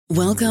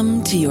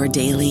Welcome to your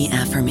daily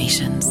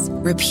affirmations.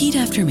 Repeat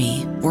after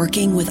me.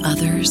 Working with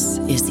others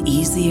is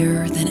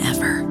easier than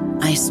ever.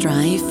 I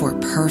strive for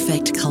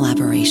perfect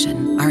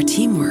collaboration. Our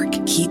teamwork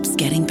keeps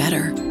getting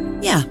better.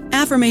 Yeah,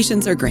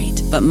 affirmations are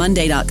great, but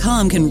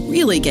Monday.com can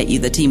really get you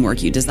the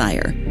teamwork you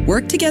desire.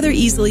 Work together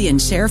easily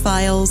and share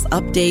files,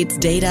 updates,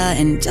 data,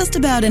 and just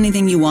about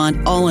anything you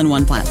want all in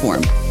one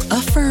platform.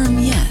 Affirm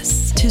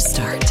yes to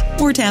start,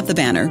 or tap the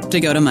banner to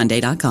go to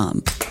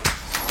Monday.com.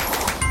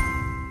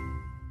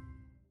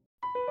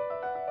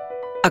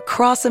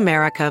 Across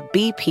America,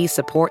 BP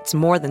supports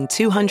more than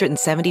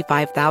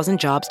 275,000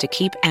 jobs to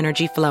keep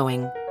energy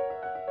flowing.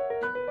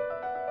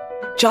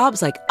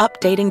 Jobs like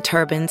updating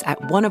turbines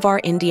at one of our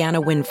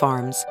Indiana wind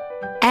farms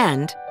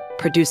and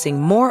producing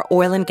more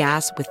oil and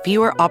gas with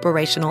fewer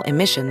operational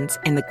emissions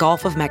in the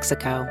Gulf of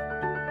Mexico.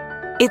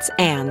 It's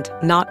and,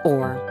 not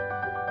or.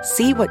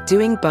 See what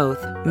doing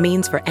both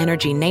means for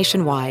energy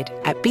nationwide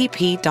at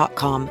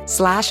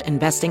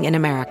bp.com/investing in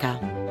America.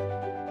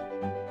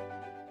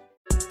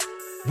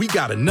 We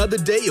got another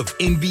day of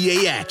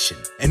NBA action.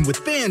 And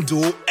with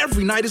FanDuel,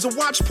 every night is a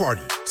watch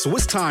party. So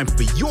it's time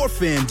for your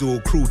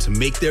FanDuel crew to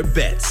make their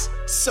bets.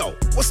 So,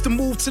 what's the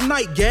move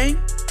tonight, gang?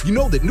 You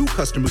know that new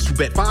customers who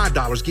bet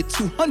 $5 get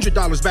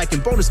 $200 back in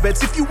bonus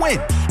bets if you win.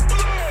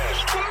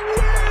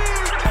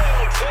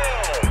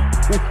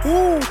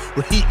 Woohoo!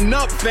 We're heating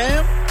up,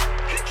 fam.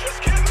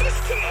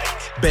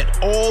 Bet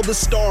all the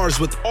stars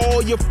with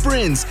all your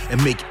friends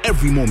and make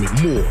every moment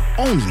more.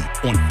 Only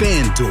on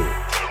FanDuel.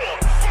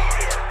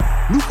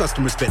 New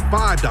customers bet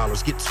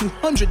 $5 get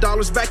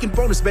 $200 back in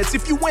bonus bets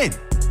if you win.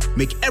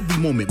 Make every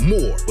moment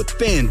more with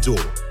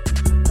FanDuel.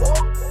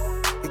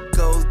 It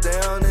goes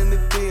down in the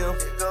DM.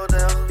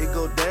 It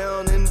go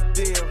down in the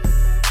DM.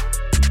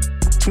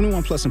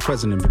 21 plus and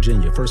present in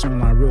Virginia. First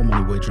online real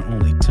money wager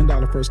only.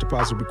 $10 first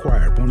deposit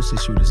required. Bonus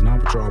issued is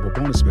non-withdrawable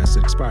bonus vest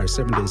that expires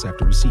 7 days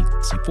after receipt.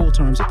 See full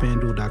terms at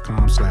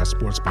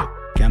FanDuel.com/sportsbook.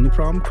 Gambling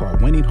problem? Call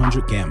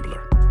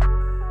 1-800-GAMBLER.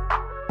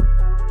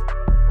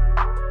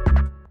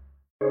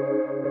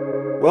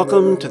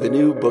 Welcome to the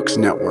New Books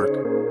Network.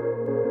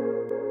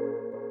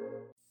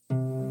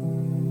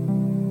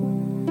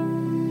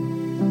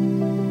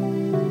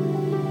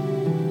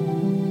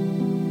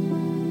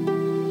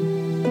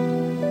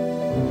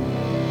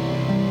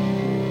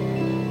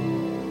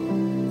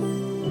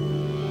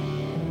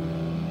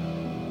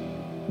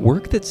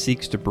 Work that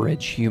seeks to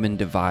bridge human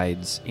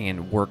divides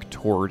and work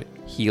toward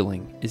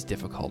healing is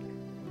difficult.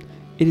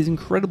 It is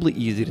incredibly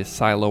easy to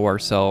silo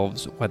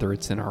ourselves, whether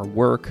it's in our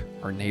work,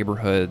 our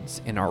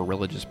neighborhoods, and our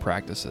religious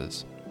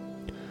practices.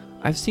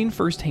 I've seen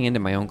firsthand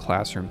in my own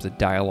classrooms that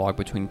dialogue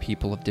between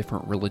people of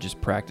different religious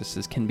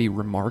practices can be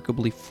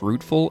remarkably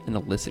fruitful and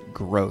elicit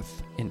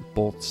growth in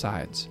both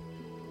sides.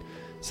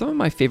 Some of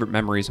my favorite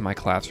memories in my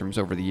classrooms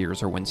over the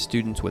years are when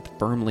students with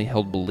firmly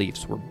held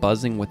beliefs were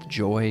buzzing with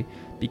joy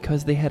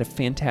because they had a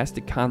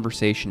fantastic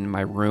conversation in my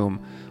room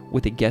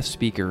with a guest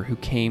speaker who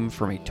came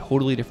from a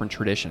totally different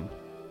tradition.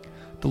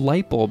 The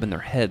light bulb in their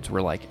heads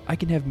were like, I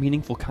can have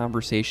meaningful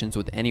conversations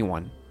with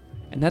anyone.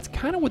 And that's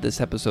kind of what this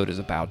episode is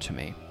about to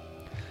me.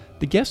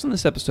 The guest on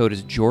this episode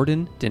is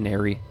Jordan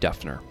Denary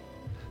Duffner.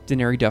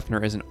 Denary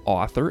Duffner is an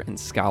author and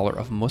scholar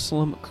of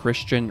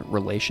Muslim-Christian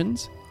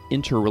relations,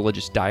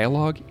 interreligious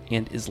dialogue,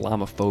 and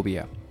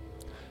Islamophobia.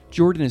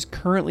 Jordan is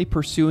currently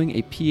pursuing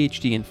a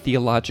PhD in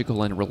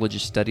theological and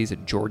religious studies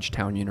at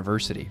Georgetown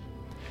University.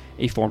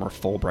 A former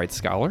Fulbright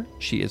scholar,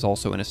 she is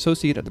also an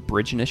associate at the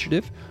Bridge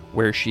Initiative,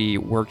 where she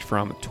worked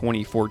from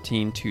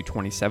 2014 to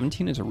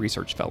 2017 as a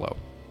research fellow.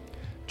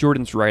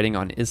 Jordan's writing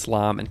on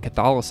Islam and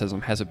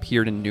Catholicism has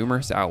appeared in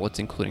numerous outlets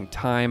including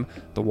Time,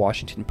 The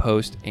Washington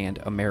Post, and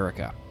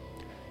America.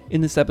 In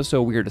this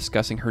episode, we are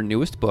discussing her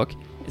newest book,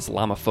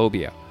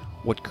 Islamophobia: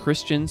 What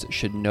Christians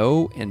Should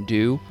Know and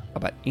Do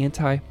About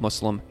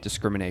Anti-Muslim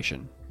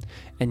Discrimination.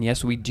 And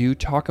yes, we do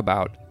talk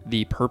about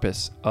the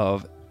purpose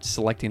of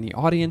selecting the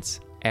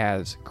audience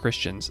as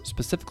Christians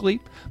specifically,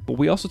 but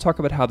we also talk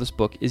about how this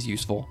book is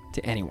useful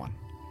to anyone.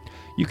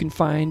 You can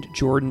find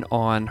Jordan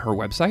on her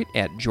website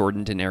at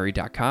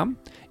jordandenary.com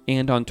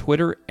and on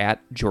Twitter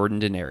at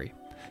jordandenary.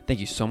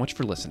 Thank you so much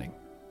for listening.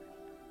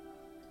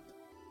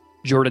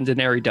 Jordan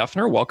Denary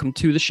Duffner, welcome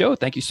to the show.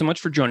 Thank you so much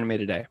for joining me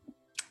today.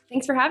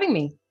 Thanks for having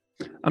me.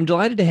 I'm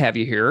delighted to have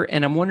you here,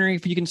 and I'm wondering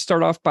if you can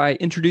start off by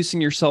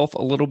introducing yourself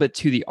a little bit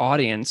to the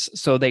audience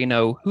so they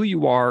know who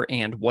you are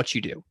and what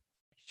you do.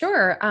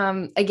 Sure.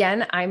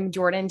 Again, I'm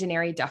Jordan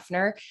Denary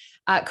Duffner.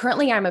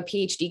 Currently, I'm a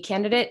PhD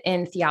candidate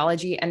in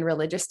theology and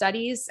religious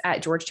studies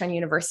at Georgetown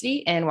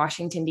University in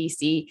Washington,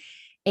 D.C.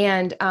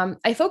 And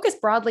I focus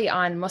broadly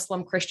on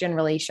Muslim-Christian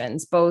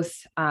relations,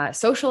 both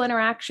social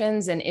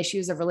interactions and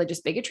issues of religious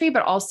bigotry,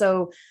 but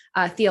also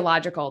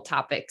theological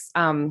topics.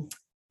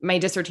 My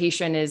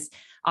dissertation is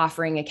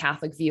offering a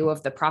Catholic view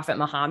of the Prophet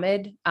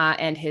Muhammad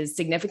and his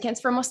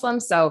significance for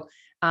Muslims. So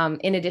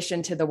in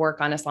addition to the work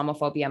on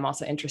Islamophobia, I'm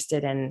also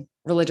interested in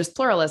religious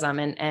pluralism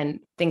and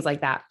things like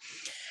that.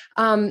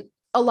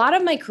 A lot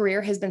of my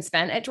career has been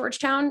spent at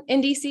Georgetown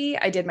in DC.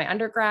 I did my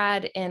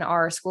undergrad in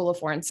our School of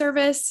Foreign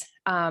Service,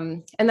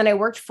 And then I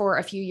worked for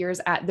a few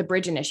years at the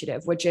Bridge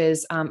Initiative, which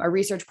is a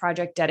research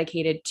project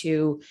dedicated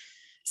to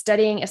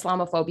studying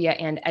Islamophobia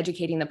and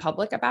educating the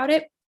public about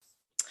it.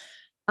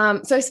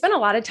 So I spent a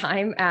lot of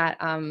time at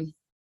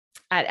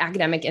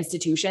academic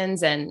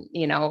institutions and,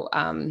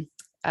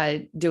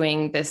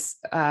 doing this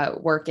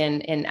work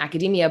in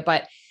academia,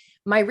 but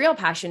my real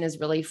passion is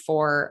really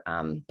for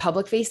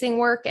public facing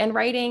work and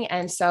writing.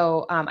 And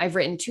so I've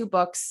written 2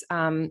 books.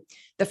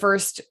 The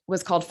first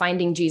was called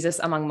Finding Jesus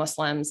Among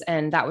Muslims.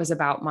 And that was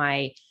about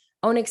my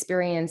own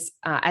experience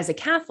as a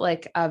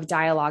Catholic of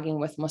dialoguing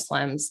with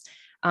Muslims.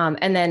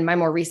 And then my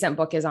more recent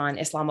book is on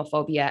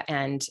Islamophobia,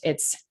 and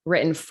it's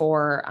written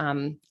for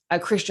a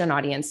Christian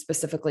audience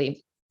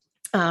specifically.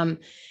 And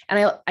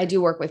I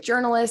do work with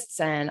journalists,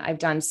 and I've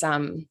done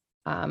some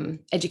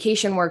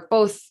education work,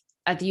 both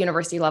at the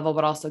university level,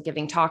 but also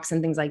giving talks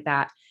and things like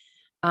that.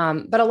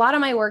 But a lot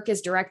of my work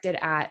is directed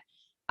at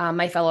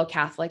my fellow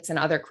Catholics and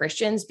other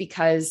Christians,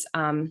 because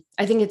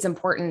I think it's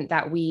important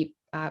that we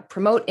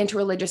promote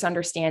interreligious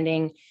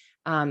understanding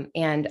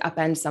and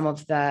upend some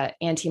of the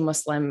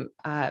anti-Muslim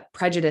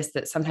prejudice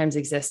that sometimes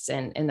exists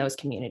in those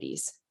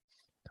communities.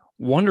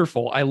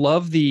 Wonderful. I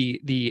love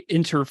the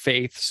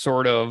interfaith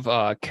sort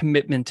of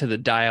commitment to the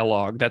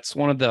dialogue. That's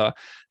one of the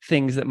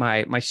things that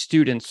my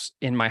students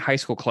in my high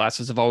school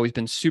classes have always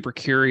been super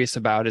curious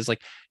about, is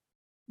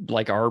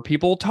like, are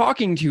people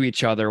talking to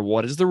each other?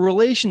 What is the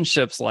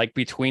relationships like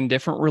between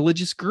different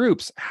religious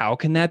groups? How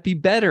can that be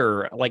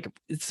better?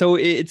 So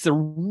it's a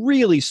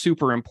really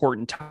super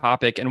important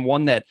topic, and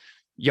one that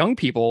young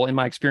people, in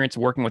my experience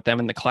working with them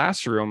in the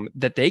classroom,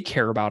 that they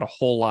care about a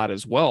whole lot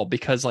as well.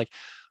 Because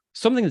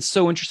something that's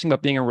so interesting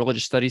about being a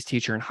religious studies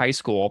teacher in high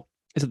school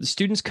is that the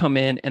students come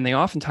in and they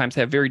oftentimes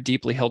have very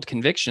deeply held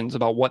convictions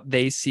about what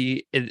they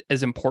see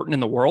as important in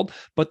the world,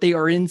 but they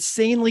are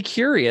insanely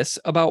curious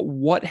about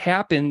what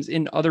happens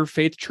in other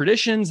faith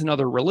traditions and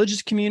other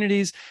religious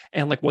communities,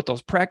 and what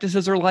those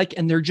practices are like.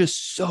 And they're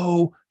just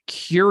so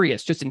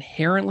curious, just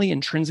inherently,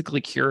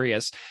 intrinsically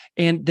curious.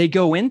 And they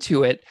go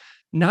into it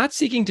not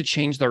seeking to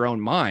change their own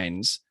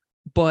minds,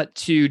 but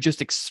to just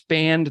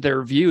expand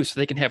their view so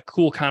they can have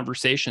cool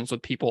conversations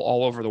with people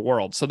all over the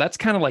world. So that's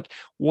kind of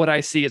what I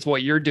see is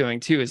what you're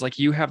doing too, is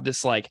you have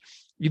this,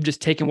 you've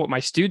just taken what my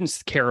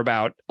students care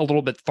about a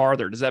little bit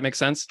farther. Does that make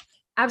sense?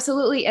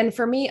 Absolutely. And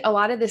for me, a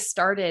lot of this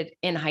started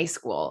in high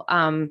school.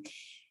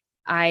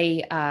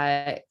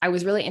 I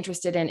was really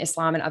interested in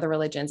Islam and other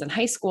religions in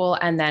high school.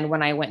 And then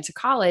when I went to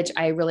college,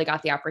 I really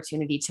got the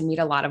opportunity to meet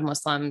a lot of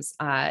Muslims,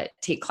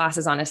 take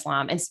classes on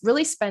Islam, and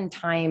really spend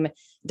time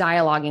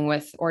dialoguing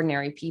with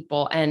ordinary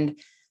people. And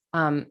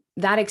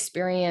that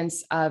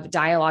experience of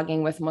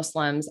dialoguing with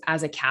Muslims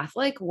as a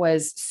Catholic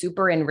was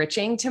super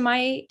enriching to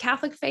my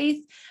Catholic faith.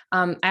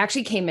 I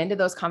actually came into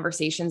those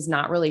conversations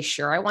not really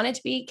sure I wanted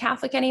to be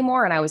Catholic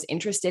anymore, and I was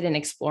interested in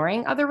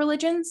exploring other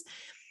religions.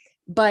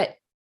 But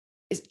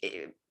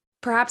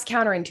perhaps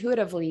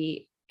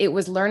counterintuitively, it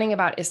was learning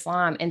about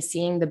Islam and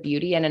seeing the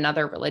beauty in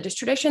another religious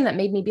tradition that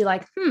made me be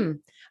like,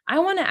 I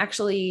want to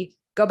actually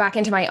go back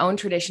into my own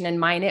tradition and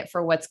mine it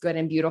for what's good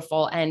and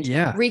beautiful, and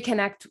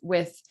reconnect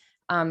with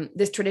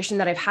this tradition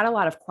that I've had a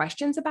lot of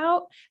questions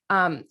about.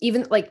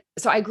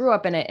 So I grew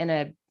up in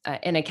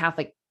a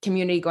Catholic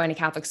community, going to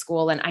Catholic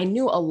school, and I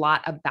knew a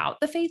lot about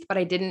the faith, but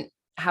I didn't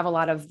have a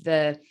lot of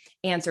the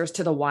answers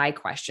to the why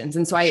questions.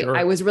 And so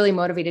I was really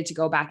motivated to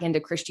go back into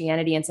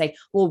Christianity and say,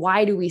 well,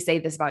 why do we say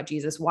this about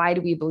Jesus? Why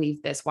do we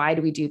believe this? Why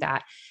do we do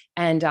that?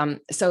 And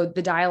so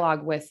the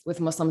dialogue with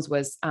Muslims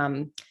was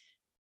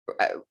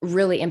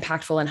really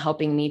impactful in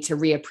helping me to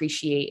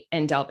reappreciate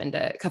and delve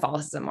into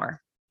Catholicism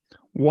more.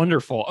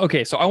 Wonderful.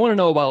 Okay. So I want to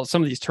know about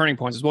some of these turning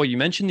points as well. You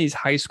mentioned these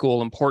high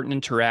school important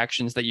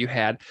interactions that you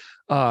had.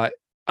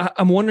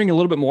 I'm wondering a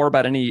little bit more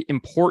about any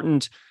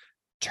important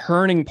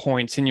turning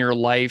points in your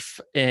life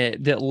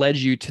that led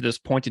you to this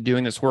point of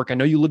doing this work. I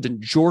know you lived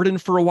in Jordan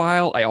for a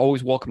while. I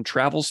always welcome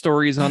travel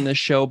stories on this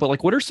show,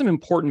 but what are some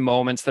important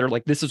moments that are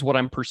this is what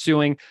I'm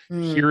pursuing.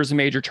 Here's a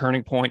major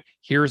turning point.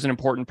 Here's an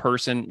important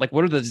person.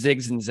 What are the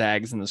zigs and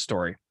zags in the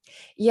story?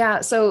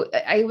 Yeah. So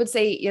I would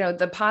say,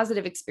 the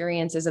positive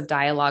experiences of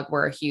dialogue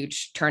were a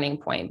huge turning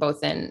point,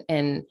 both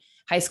in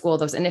high school,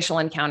 those initial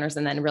encounters,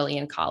 and then really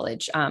in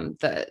college,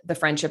 the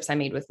friendships I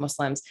made with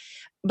Muslims.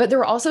 But there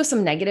were also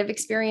some negative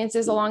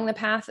experiences along the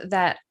path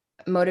that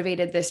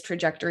motivated this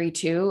trajectory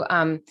too.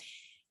 I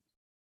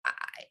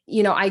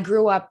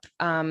grew up,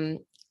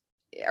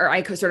 or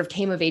I sort of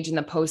came of age in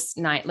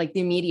the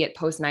immediate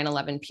post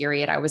 9/11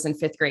 period. I was in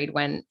 5th grade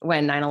when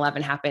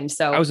 9/11 happened.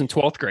 So I was in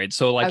 12th grade.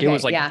 So it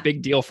was a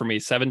big deal for me.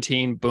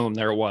 17, boom,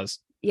 there it was.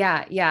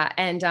 Yeah. Yeah.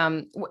 And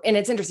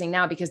it's interesting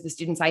now because the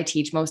students I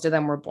teach, most of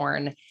them were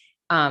born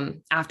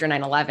after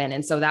 9/11.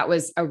 And so that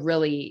was a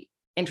really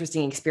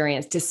interesting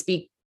experience to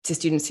speak to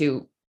students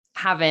who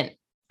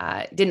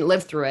didn't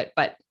live through it,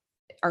 but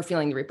are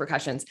feeling the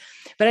repercussions.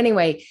 But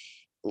anyway,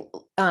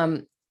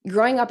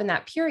 growing up in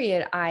that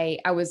period, I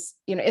was,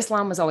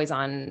 Islam was always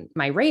on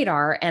my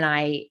radar, and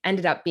I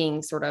ended up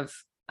being sort of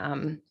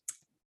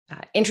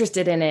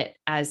interested in it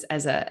as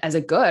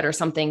a good, or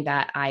something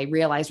that I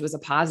realized was a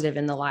positive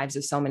in the lives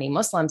of so many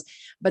Muslims.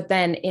 But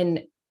then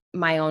in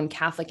my own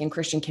Catholic and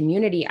Christian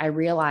community, I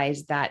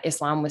realized that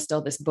Islam was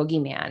still this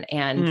boogeyman,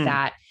 and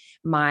that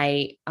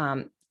my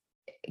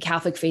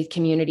Catholic faith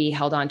community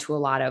held on to a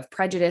lot of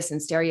prejudice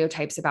and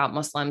stereotypes about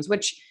Muslims,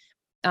 which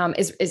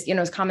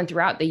is common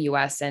throughout the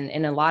US, and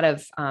in a lot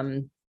of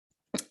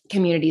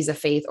communities of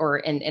faith, or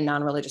in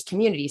non-religious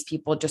communities,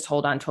 people just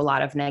hold on to a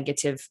lot of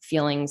negative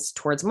feelings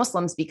towards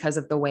Muslims because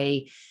of the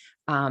way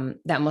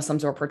that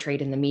Muslims were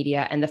portrayed in the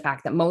media, and the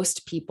fact that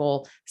most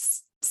people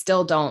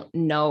still don't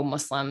know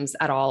Muslims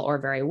at all or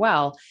very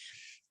well.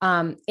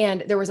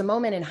 And there was a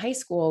moment in high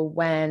school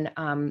when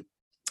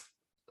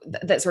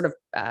that sort of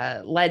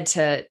led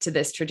to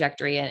this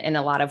trajectory in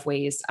a lot of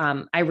ways.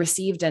 I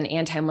received an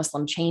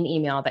anti-Muslim chain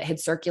email that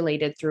had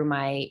circulated through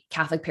my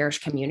Catholic parish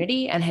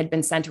community and had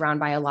been sent around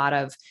by a lot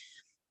of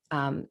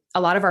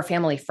our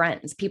family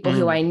friends, people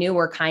who I knew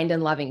were kind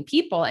and loving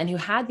people, and who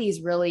had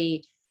these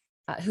really,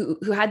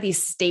 who had these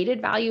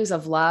stated values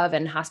of love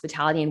and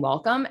hospitality and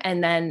welcome.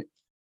 And then,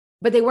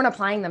 but they weren't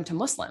applying them to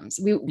Muslims.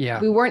 We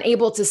weren't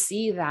able to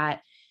see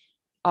that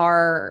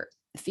our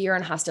fear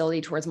and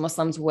hostility towards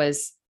Muslims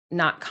was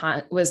not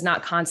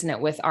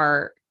consonant with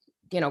our,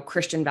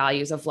 Christian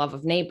values of love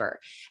of neighbor.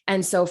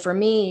 And so for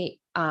me,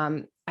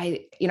 I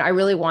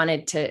really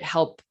wanted to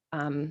help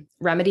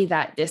remedy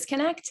that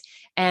disconnect.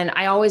 And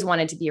I always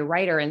wanted to be a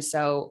writer. And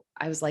so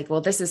I was like,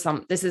 well, this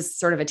is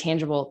sort of a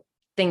tangible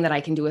thing that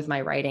I can do with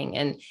my writing.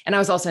 And I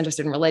was also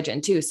interested in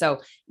religion too.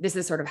 So this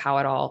is sort of how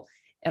it all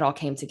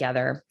came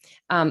together.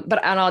 And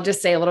I'll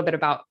just say a little bit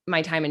about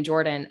my time in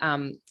Jordan.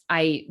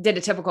 I did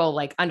a typical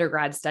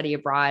undergrad study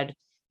abroad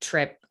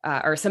trip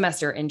or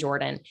semester in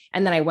Jordan.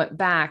 And then I went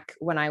back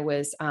when I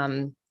was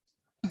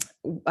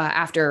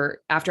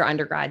after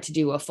undergrad to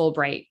do a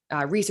Fulbright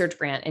research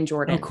grant in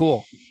Jordan. Oh,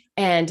 cool.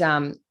 And,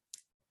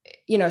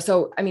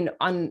 so, I mean,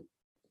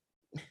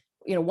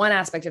 one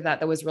aspect of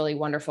that was really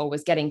wonderful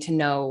was getting to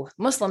know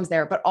Muslims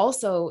there, but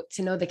also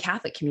to know the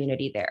Catholic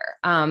community there.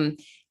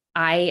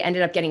 I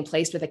ended up getting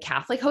placed with a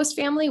Catholic host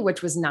family,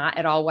 which was not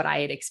at all what I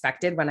had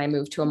expected when I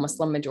moved to a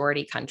Muslim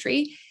majority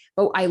country.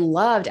 But I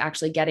loved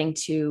actually getting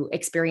to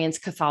experience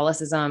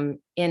Catholicism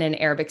in an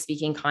Arabic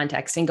speaking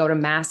context and go to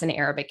mass in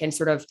Arabic and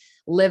sort of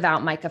live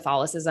out my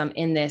Catholicism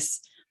in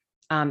this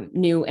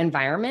new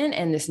environment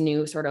and this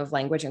new sort of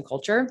language and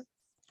culture.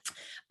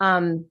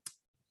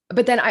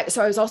 But then I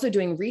was also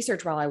doing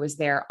research while I was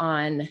there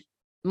on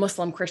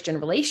Muslim Christian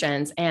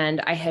relations. And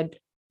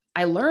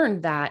I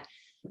learned that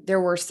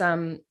there were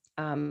some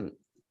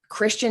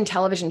Christian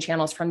television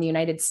channels from the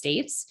United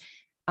States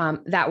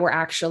that were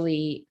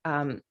actually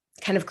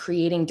kind of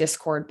creating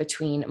discord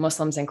between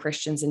Muslims and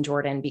Christians in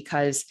Jordan,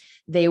 because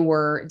they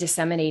were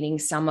disseminating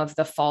some of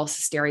the false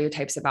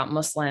stereotypes about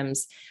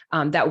Muslims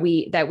that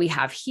we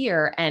have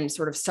here, and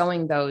sort of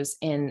sowing those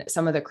in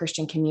some of the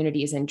Christian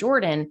communities in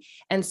Jordan.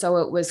 And so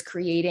it was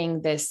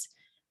creating this,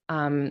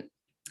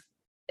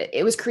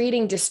 it was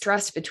creating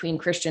distrust between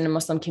Christian and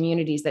Muslim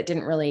communities that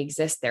didn't really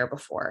exist there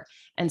before.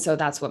 And so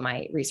that's what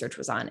my research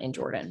was on in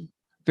Jordan.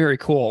 Very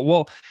cool.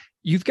 Well,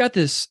 you've got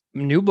this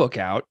new book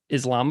out,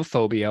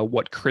 Islamophobia: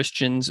 What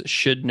Christians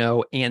Should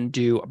Know and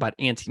Do About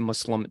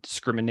Anti-Muslim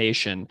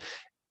Discrimination.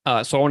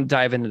 So I want to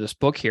dive into this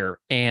book here.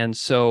 And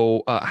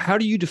so how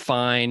do you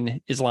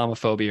define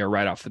Islamophobia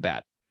right off the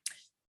bat?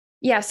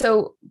 Yeah.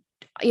 So,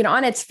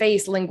 on its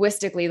face,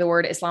 linguistically, the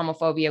word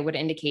Islamophobia would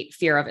indicate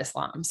fear of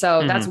Islam.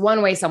 So that's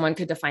one way someone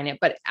could define it.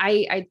 But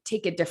I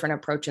take a different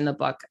approach in the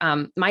book.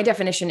 My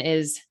definition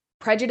is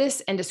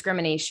prejudice and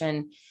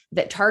discrimination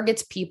that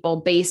targets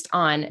people based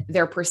on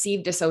their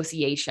perceived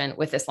association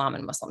with Islam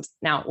and Muslims.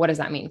 Now, what does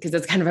that mean? Because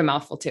it's kind of a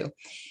mouthful too.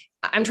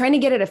 I'm trying to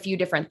get at a few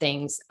different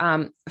things.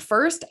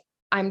 First,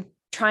 I'm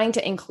trying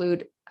to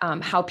include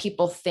how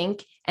people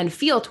think and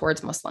feel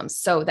towards Muslims.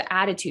 So the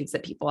attitudes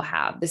that people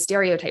have, the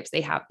stereotypes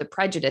they have, the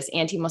prejudice,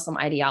 anti-Muslim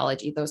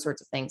ideology, those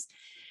sorts of things.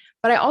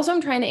 But I also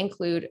am trying to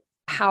include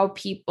how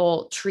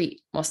people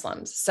treat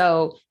Muslims.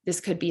 So this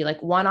could be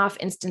like one-off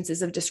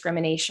instances of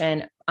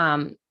discrimination,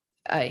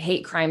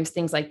 hate crimes,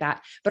 things like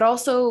that, but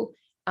also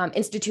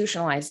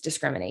institutionalized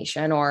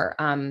discrimination or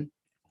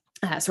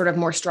sort of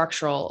more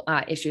structural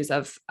issues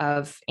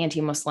of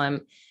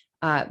anti-Muslim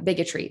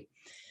bigotry.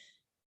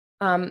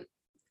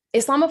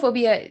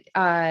 Islamophobia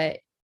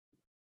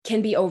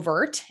can be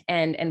overt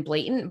and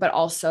blatant, but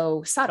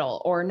also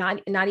subtle or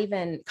not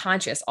even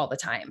conscious all the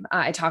time.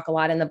 I talk a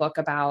lot in the book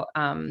about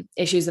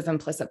issues of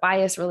implicit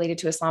bias related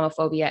to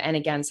Islamophobia, and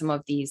again, some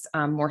of these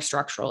more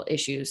structural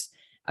issues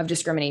of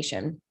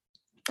discrimination.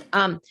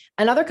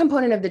 Another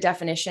component of the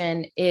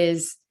definition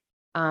is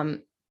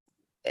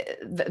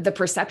the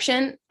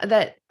perception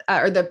that,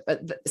 or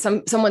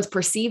someone's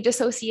perceived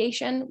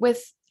association with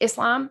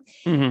Islam,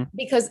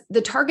 because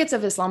the targets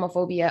of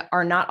Islamophobia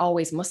are not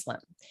always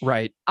Muslim.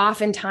 Right.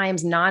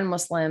 Oftentimes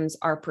non-Muslims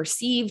are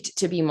perceived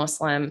to be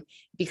Muslim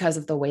because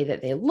of the way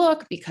that they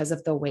look, because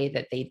of the way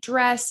that they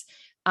dress.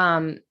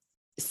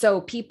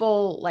 So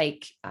people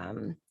like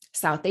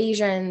South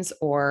Asians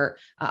or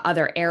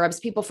other Arabs,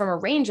 people from a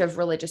range of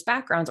religious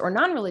backgrounds or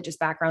non-religious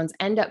backgrounds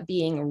end up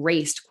being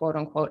raced, quote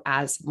unquote,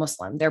 as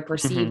Muslim. They're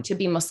perceived to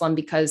be Muslim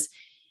because,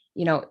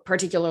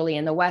 particularly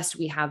in the West,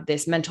 we have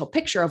this mental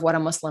picture of what a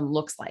Muslim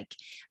looks like.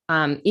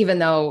 Even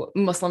though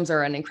Muslims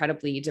are an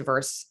incredibly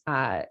diverse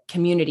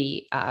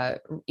community,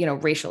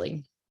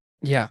 racially.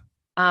 Yeah.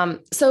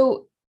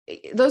 So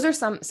those are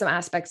some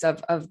aspects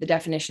of the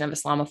definition of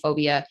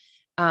Islamophobia.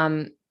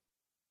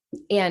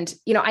 And,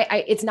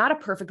 it's not a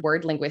perfect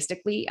word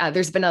linguistically.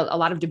 There's been a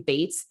lot of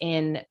debates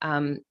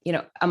among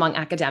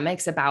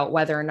academics about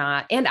whether or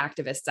not, and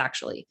activists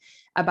actually,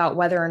 about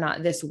whether or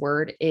not this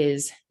word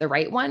is the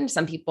right one.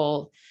 Some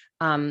people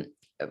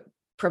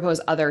propose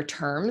other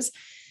terms.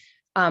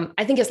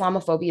 I think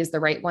Islamophobia is the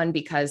right one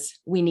because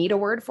we need a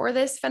word for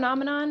this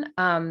phenomenon.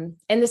 And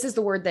this is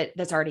the word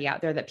that's already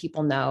out there that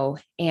people know.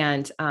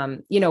 And,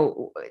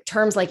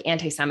 terms like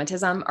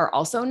anti-Semitism are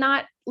also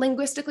not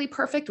linguistically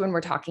perfect when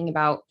we're talking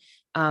about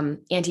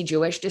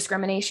anti-Jewish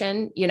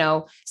discrimination,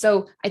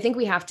 so I think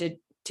we have to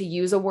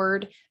use a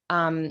word,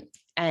 and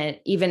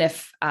even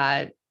if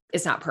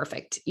it's not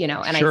perfect,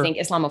 and Sure. I think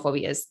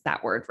Islamophobia is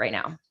that word right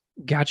now.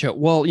 Gotcha.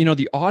 Well,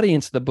 the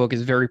audience of the book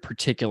is very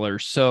particular.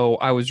 So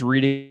I was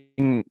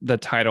reading the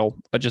title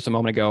just a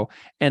moment ago,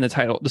 and the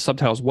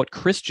subtitle is What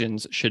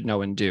Christians Should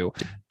Know and Do.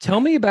 Tell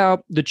me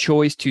about the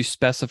choice to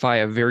specify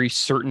a very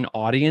certain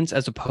audience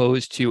as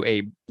opposed to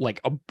a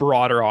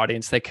broader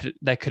audience that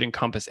could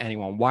encompass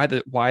anyone. Why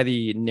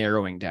the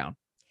narrowing down?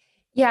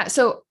 Yeah.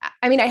 So,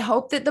 I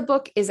hope that the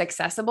book is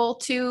accessible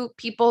to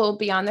people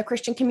beyond the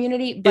Christian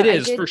community. But it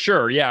is for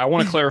sure. Yeah. I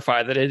want to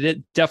clarify that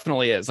it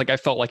definitely is. I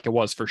felt like it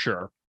was for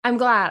sure. I'm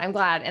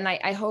glad. And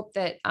I hope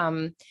that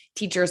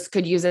teachers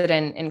could use it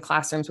in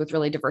classrooms with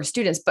really diverse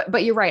students.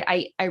 But you're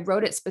right. I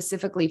wrote it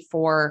specifically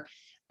for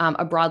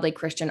a broadly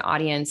Christian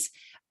audience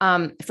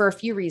for a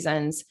few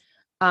reasons.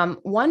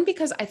 One,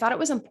 because I thought it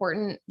was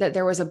important that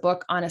there was a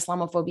book on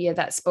Islamophobia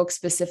that spoke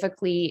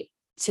specifically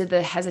to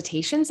the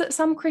hesitations that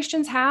some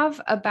Christians have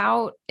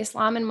about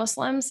Islam and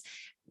Muslims.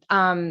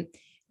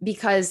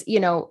 Because,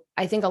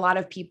 I think a lot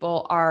of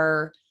people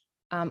are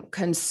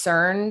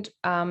concerned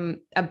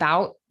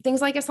about things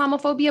like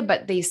Islamophobia,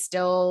 but they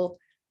still,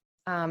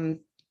 someone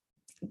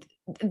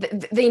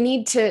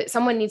needs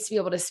to be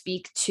able to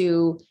speak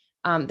to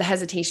the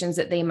hesitations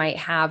that they might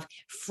have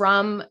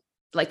from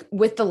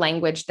with the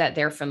language that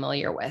they're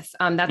familiar with.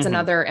 That's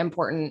another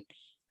important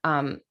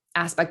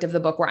aspect of the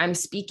book where I'm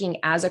speaking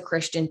as a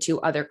Christian to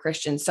other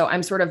Christians. So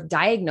I'm sort of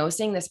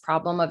diagnosing this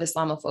problem of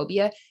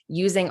Islamophobia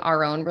using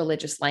our own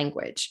religious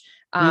language.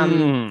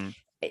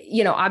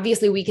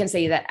 Obviously we can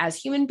say that as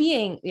human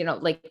being,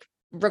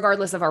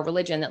 regardless of our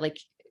religion, that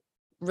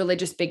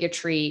religious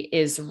bigotry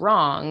is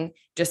wrong,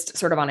 just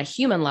sort of on a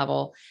human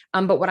level.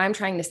 But what I'm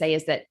trying to say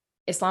is that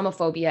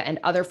Islamophobia and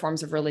other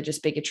forms of religious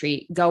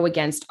bigotry go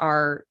against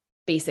our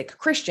basic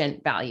Christian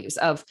values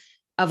of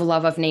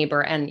love of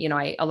neighbor. And,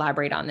 I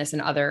elaborate on this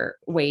in other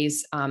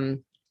ways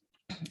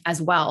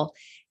as well.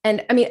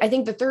 And I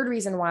think the third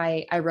reason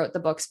why I wrote the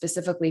book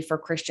specifically for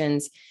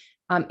Christians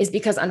is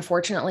because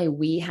unfortunately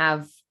we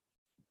have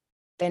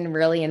been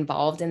really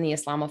involved in the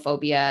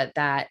Islamophobia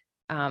that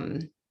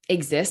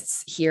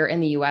exists here in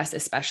the US,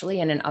 especially,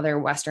 and in other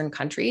Western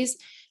countries.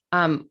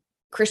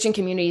 Christian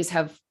communities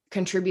have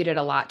contributed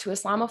a lot to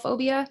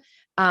Islamophobia.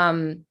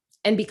 And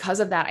because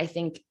of that, I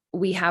think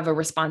we have a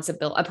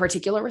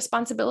particular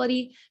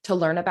responsibility to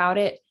learn about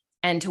it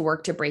and to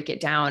work to break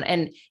it down.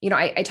 And,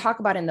 I talk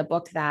about in the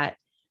book that,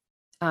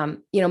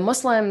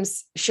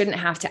 Muslims shouldn't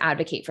have to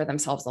advocate for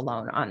themselves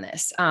alone on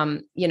this.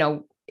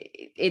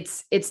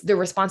 It's the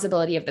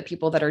responsibility of the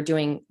people that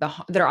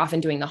are often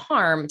doing the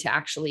harm to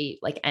actually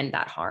end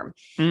that harm.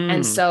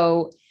 And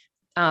so,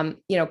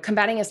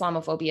 combating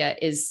Islamophobia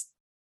is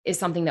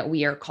something that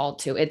we are called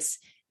to. It's,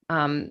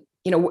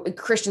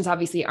 Christians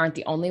obviously aren't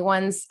the only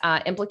ones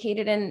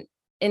implicated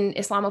in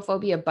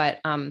Islamophobia, but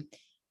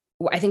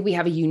I think we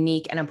have a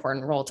unique and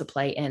important role to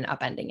play in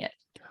upending it.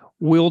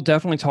 We'll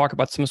definitely talk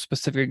about some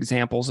specific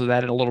examples of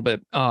that in a little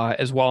bit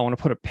as well. I want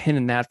to put a pin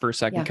in that for a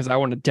second because I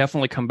want to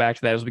definitely come back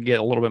to that as we get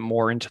a little bit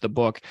more into the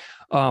book.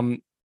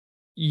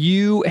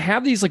 You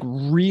have these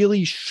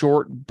really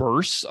short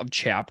bursts of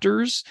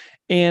chapters,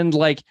 and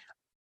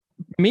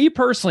me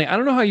personally, I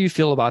don't know how you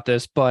feel about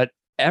this, but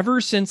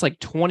ever since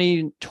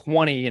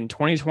 2020 and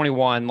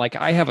 2021,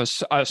 I have a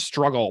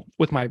struggle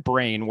with my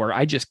brain where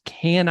I just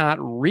cannot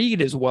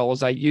read as well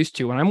as I used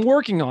to. And I'm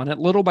working on it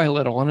little by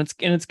little, and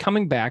it's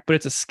coming back, but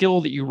it's a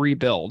skill that you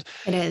rebuild.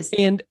 It is.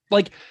 And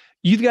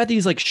you've got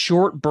these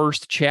short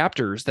burst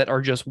chapters that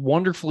are just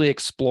wonderfully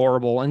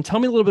explorable. And tell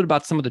me a little bit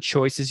about some of the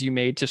choices you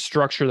made to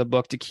structure the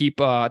book to keep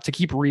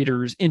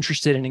readers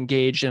interested and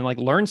engaged and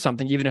learn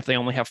something, even if they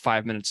only have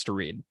 5 minutes to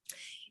read.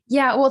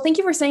 Yeah, well, thank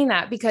you for saying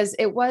that, because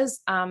it was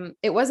an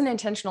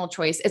intentional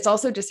choice. It's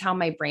also just how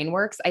my brain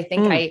works. I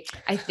think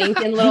I think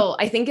in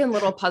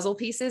little puzzle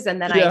pieces, and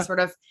then I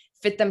sort of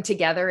fit them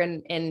together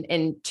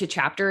into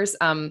chapters.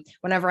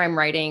 Whenever I'm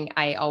writing,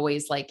 I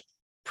always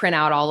print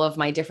out all of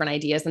my different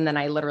ideas, and then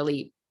I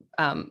literally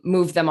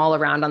move them all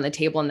around on the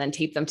table and then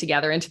tape them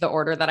together into the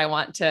order that I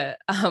want to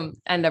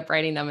end up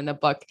writing them in the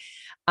book,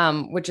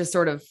 which is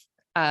sort of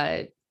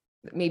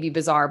maybe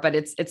bizarre, but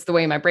it's the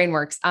way my brain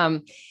works.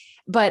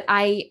 But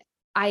I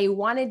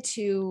wanted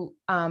to,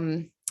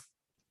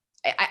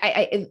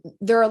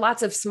 there are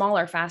lots of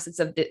smaller facets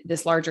of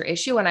this larger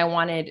issue, and I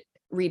wanted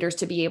readers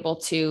to be able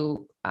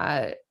to,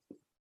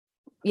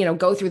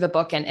 go through the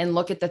book and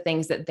look at the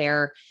things that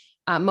they're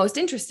most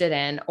interested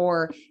in,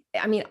 or,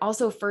 I mean,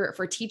 also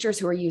for teachers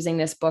who are using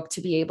this book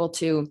to be able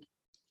to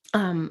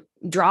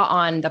draw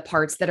on the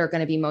parts that are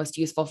going to be most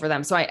useful for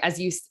them. So as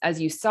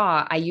you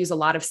saw, I use a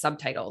lot of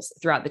subtitles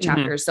throughout the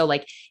chapters. So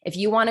like, if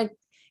you want to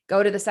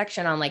go to the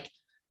section on like,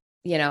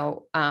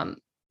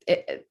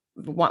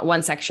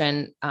 one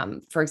section,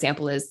 for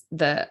example, is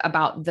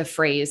about the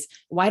phrase,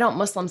 "Why don't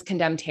Muslims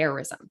condemn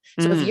terrorism?"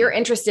 So if you're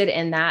interested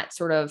in that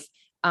sort of,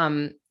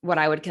 what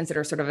I would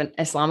consider sort of an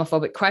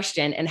Islamophobic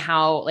question, and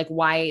how, like,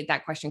 why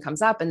that question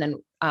comes up, and then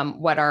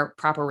what our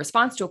proper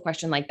response to a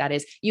question like that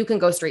is, you can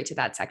go straight to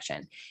that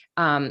section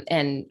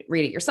and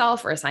read it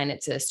yourself, or assign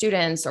it to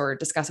students, or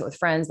discuss it with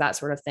friends, that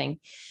sort of thing.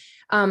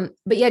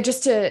 But yeah,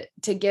 just to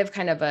give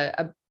kind of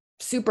a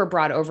super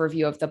broad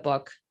overview of the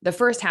book, the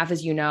first half,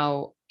 as you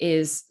know,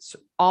 is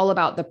all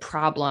about the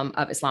problem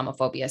of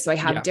Islamophobia. So I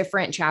have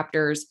different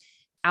chapters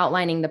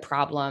outlining the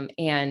problem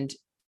and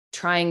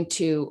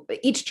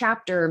each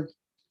chapter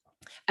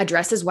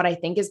addresses what I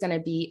think is going to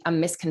be a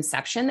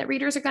misconception that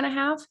readers are going to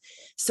have.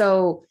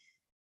 So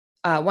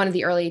one of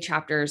the early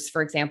chapters,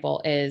 for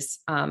example, is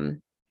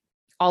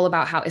all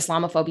about how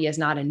Islamophobia is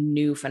not a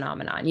new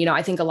phenomenon.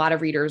 I think a lot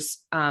of readers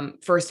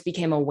first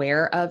became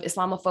aware of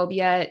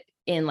Islamophobia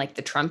in like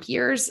the Trump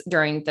years,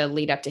 during the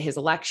lead up to his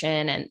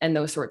election and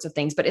those sorts of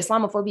things. But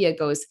Islamophobia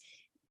goes,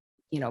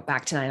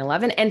 back to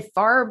 9/11 and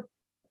far,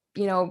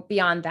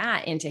 beyond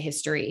that into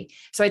history.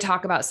 So I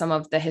talk about some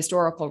of the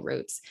historical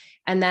roots.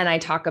 And then I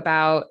talk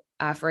about,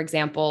 for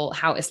example,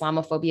 how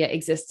Islamophobia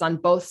exists on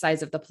both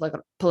sides of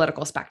the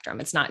political spectrum.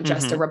 It's not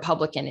just a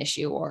Republican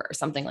issue or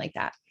something like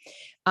that.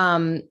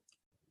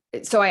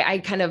 So I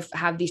kind of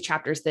have these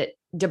chapters that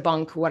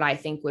debunk what I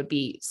think would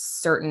be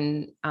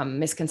certain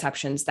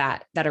misconceptions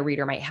that a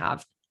reader might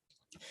have.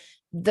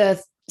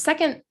 The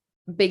second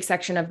big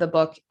section of the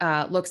book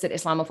looks at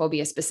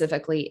Islamophobia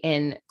specifically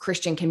in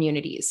Christian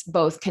communities,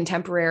 both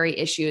contemporary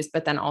issues,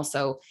 but then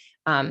also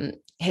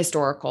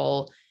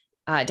historical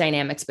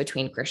dynamics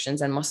between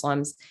Christians and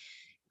Muslims.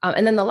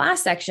 And then the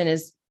last section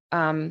is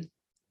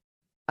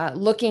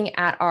looking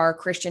at our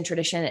Christian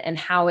tradition and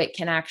how it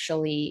can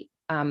actually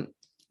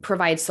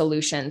provide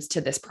solutions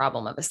to this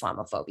problem of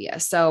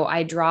Islamophobia. So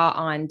I draw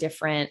on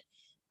different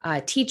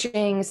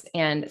teachings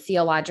and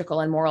theological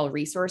and moral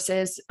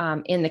resources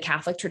in the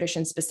Catholic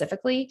tradition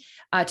specifically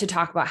to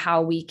talk about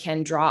how we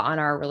can draw on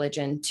our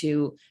religion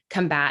to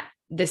combat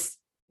this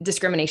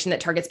discrimination that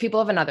targets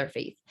people of another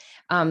faith.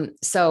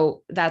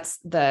 So that's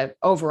the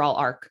overall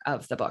arc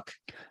of the book.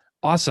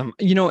 Awesome.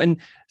 And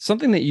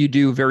something that you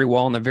do very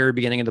well in the very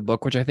beginning of the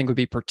book, which I think would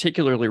be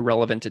particularly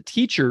relevant to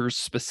teachers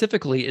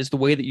specifically, is the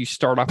way that you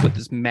start off with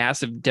this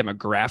massive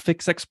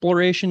demographics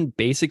exploration,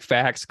 basic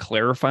facts,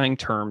 clarifying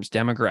terms,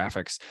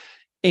 demographics.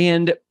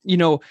 And,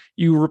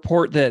 you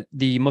report that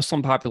the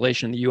Muslim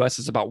population in the US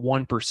is about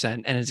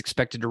 1% and is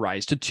expected to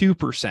rise to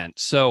 2%.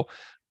 So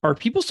are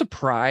people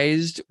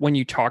surprised when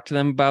you talk to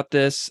them about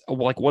this,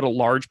 like what a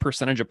large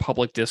percentage of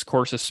public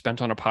discourse is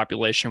spent on a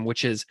population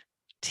which is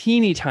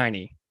teeny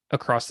tiny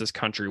across this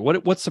country?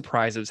 What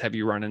surprises have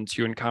you run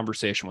into in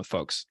conversation with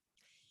folks?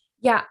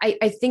 Yeah,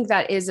 I think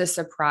that is a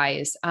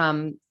surprise.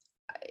 I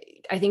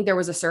think there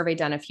was a survey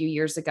done a few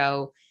years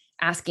ago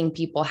asking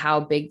people how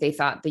big they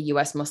thought the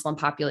US Muslim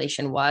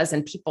population was,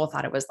 and people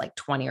thought it was like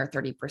 20 or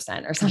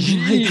 30% or something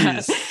like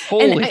that.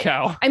 Holy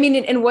cow.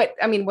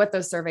 What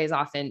those surveys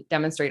often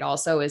demonstrate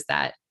also is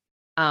that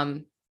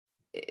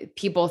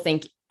people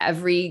think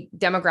every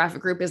demographic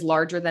group is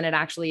larger than it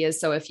actually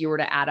is. So if you were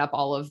to add up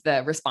all of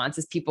the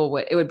responses,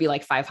 it would be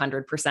like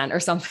 500% or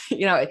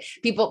something.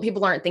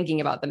 People aren't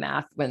thinking about the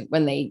math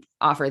when they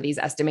offer these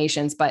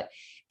estimations, but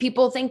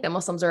people think that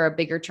Muslims are a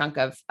bigger chunk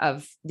of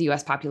the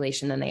US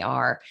population than they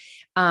are.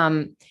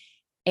 And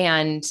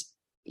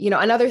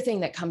another thing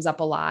that comes up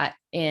a lot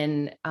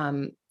in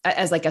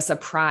as like a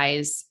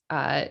surprise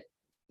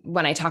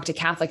when I talk to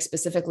Catholics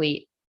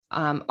specifically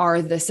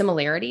are the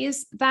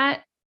similarities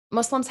that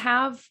Muslims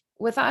have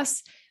with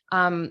us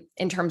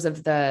in terms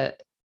of the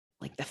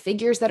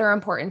figures that are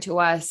important to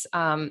us,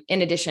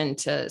 in addition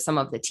to some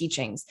of the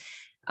teachings.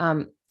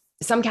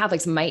 Some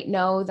Catholics might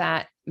know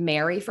that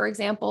Mary, for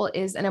example,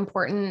 is an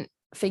important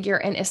figure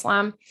in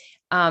Islam.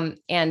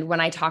 And when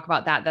I talk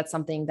about that, that's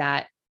something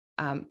that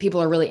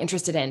people are really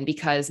interested in,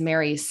 because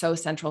Mary is so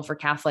central for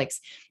Catholics.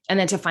 And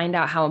then to find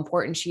out how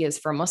important she is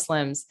for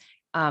Muslims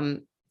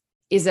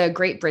is a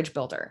great bridge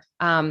builder.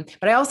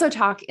 But I also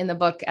talk in the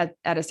book at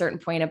a certain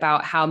point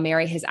about how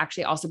Mary has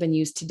actually also been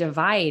used to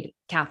divide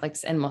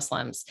Catholics and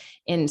Muslims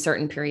in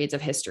certain periods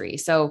of history.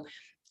 So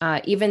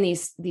even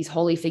these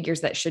holy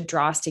figures that should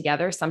draw us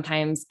together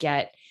sometimes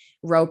get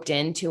roped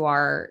into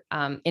our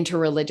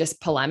interreligious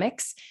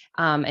polemics.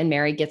 And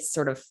Mary gets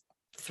sort of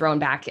thrown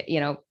back,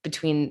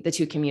 between the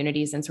two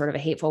communities in sort of a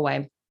hateful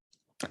way.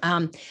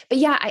 But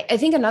yeah, I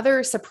think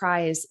another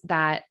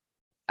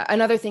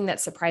thing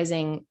that's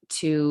surprising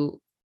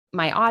to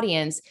my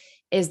audience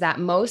is that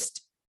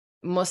most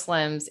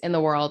Muslims in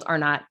the world are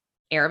not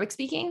Arabic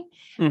speaking,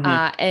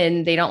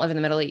 and they don't live in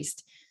the Middle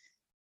East.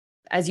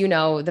 As you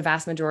know, the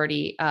vast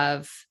majority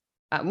of,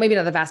 maybe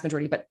not the vast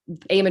majority, but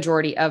a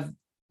majority of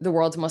the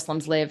world's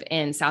Muslims live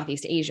in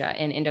Southeast Asia,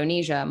 in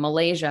Indonesia,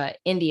 Malaysia,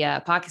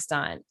 India,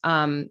 Pakistan.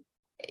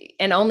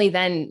 And only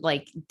then,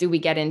 do we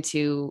get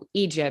into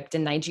Egypt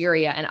and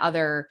Nigeria and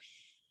other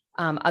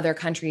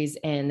countries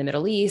in the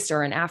Middle East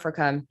or in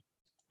Africa.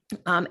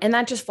 And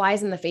that just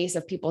flies in the face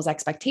of people's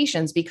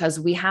expectations, because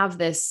we have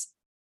this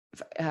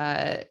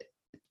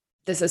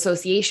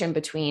association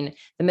between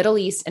the Middle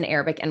East and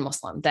Arabic and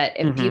Muslim, that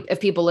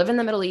if people live in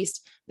the Middle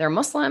East, they're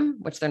Muslim,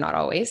 which they're not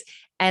always,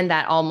 and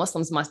that all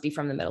Muslims must be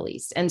from the Middle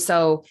East. And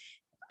so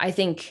I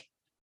think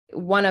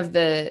one of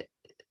the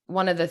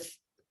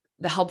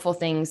helpful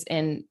things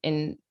in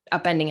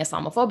upending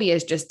Islamophobia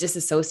is just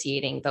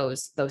disassociating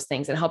those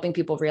things and helping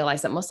people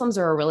realize that Muslims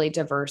are a really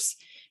diverse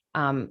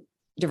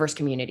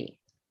community.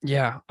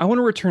 Yeah, I want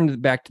to return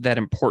back to that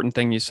important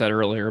thing you said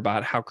earlier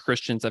about how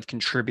Christians have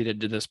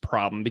contributed to this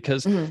problem,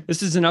 because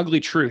this is an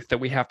ugly truth that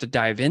we have to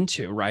dive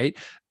into, right?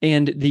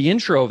 And the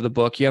intro of the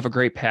book, you have a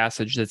great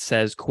passage that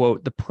says,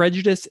 quote, "The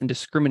prejudice and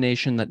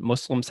discrimination that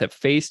Muslims have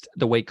faced,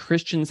 the way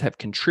Christians have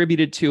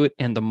contributed to it,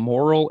 and the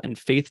moral and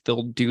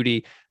faith-filled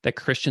duty that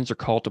Christians are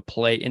called to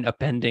play in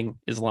upending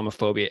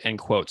Islamophobia," end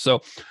quote.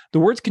 So the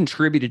words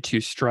 "contributed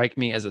to" strike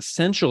me as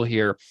essential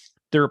here.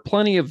 There are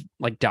plenty of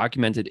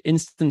documented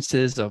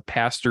instances of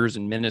pastors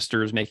and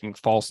ministers making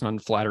false and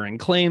unflattering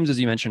claims,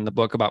 as you mentioned in the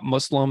book, about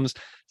Muslims,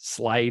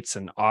 slights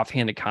and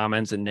offhanded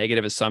comments and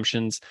negative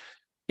assumptions.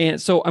 And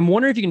so I'm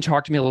wondering if you can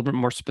talk to me a little bit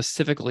more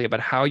specifically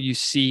about how you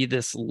see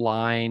this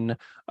line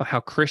of how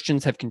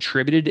Christians have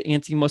contributed to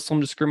anti-Muslim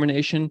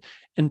discrimination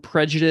and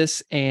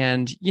prejudice.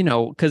 And,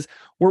 because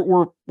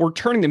we're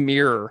turning the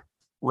mirror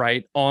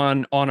right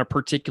on a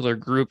particular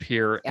group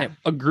here,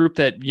 a group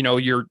that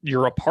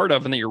you're a part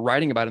of and that you're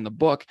writing about in the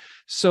book.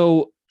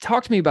 So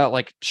talk to me about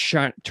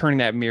turning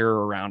that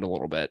mirror around a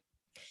little bit.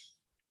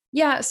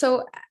 Yeah.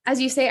 So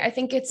as you say, I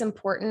think it's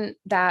important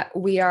that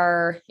we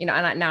are,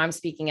 and now I'm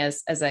speaking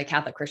as a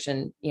Catholic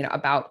Christian,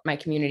 about my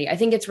community. I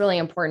think it's really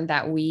important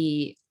that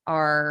we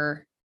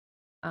are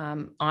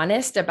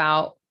honest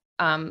about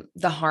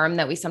the harm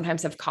that we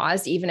sometimes have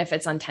caused, even if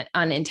it's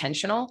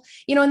unintentional,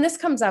 and this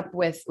comes up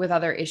with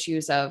other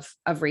issues of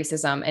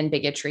racism and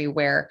bigotry,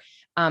 where,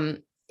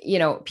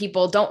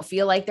 people don't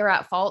feel like they're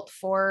at fault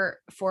for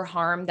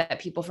harm that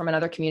people from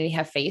another community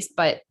have faced.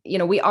 But,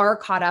 we are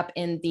caught up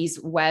in these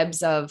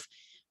webs of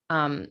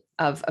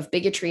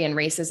bigotry and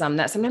racism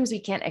that sometimes we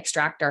can't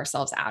extract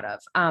ourselves out of.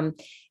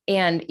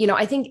 And,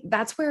 I think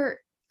that's where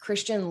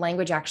Christian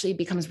language actually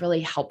becomes really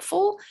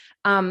helpful,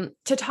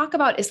 to talk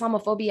about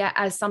Islamophobia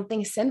as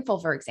something sinful.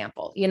 For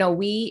example,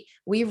 we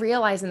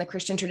realize in the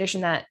Christian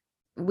tradition that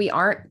we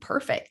aren't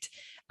perfect,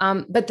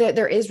 but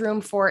there is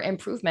room for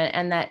improvement,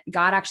 and that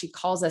God actually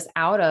calls us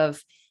out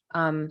of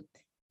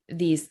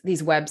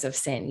these webs of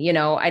sin.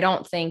 I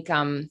don't think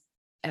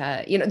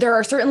there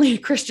are certainly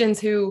Christians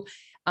who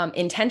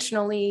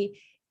intentionally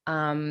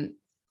are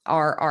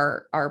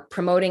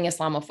promoting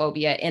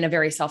Islamophobia in a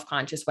very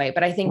self-conscious way.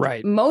 But I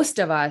think most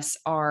of us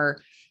are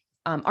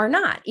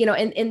not,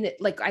 and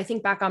I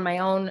think back on my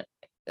own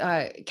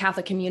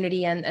Catholic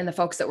community and the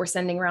folks that were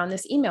sending around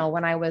this email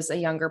when I was a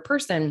younger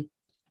person.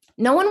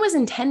 No one was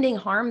intending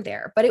harm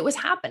there, but it was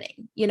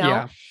happening,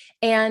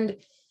 And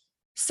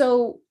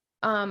so,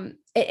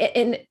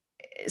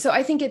 so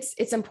I think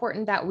it's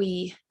important that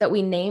we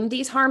name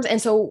these harms.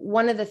 And so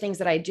one of the things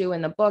that I do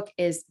in the book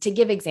is to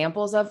give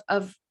examples of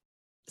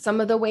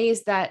some of the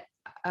ways that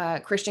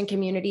Christian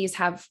communities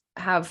have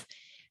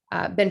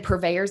been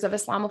purveyors of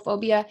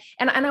Islamophobia.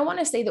 And I want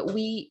to say that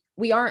we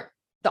aren't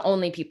the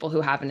only people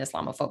who have an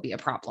Islamophobia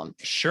problem.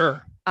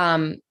 Sure.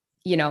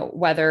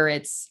 Whether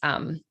it's,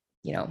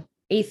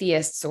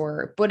 atheists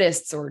or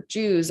Buddhists or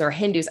Jews or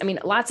Hindus. I mean,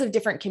 lots of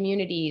different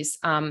communities,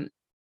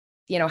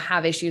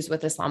 have issues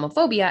with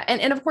Islamophobia.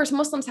 And of course,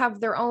 Muslims have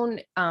their own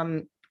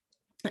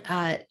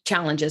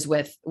challenges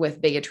with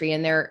bigotry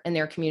in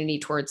their community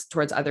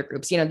towards other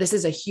groups. This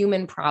is a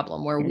human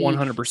problem where we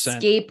 100%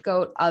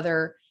 scapegoat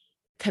other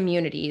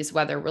communities,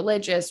 whether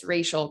religious,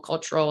 racial,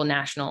 cultural,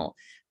 national.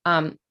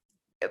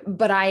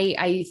 But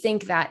I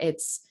think that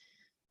it's,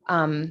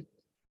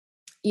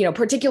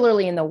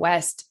 particularly in the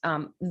West,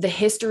 the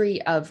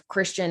history of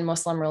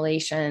Christian-Muslim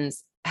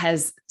relations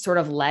has sort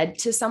of led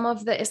to some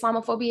of the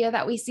Islamophobia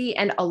that we see.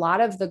 And a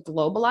lot of the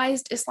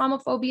globalized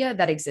Islamophobia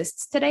that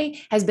exists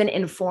today has been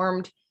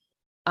informed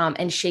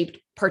and shaped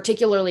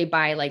particularly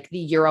by the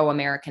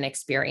Euro-American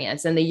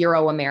experience and the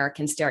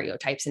Euro-American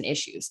stereotypes and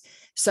issues.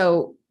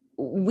 So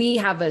we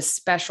have a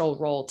special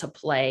role to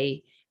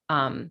play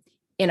in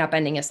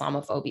upending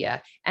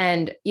Islamophobia.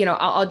 And,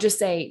 I'll just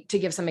say, to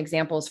give some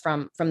examples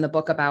from the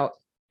book about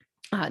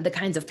the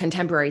kinds of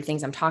contemporary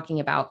things I'm talking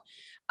about.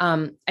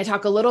 I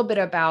talk a little bit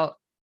about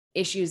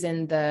issues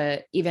in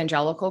the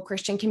evangelical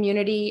Christian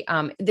community.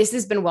 This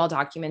has been well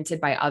documented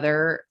by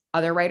other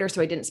writers,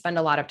 so I didn't spend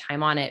a lot of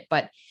time on it,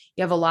 but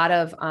you have a lot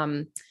of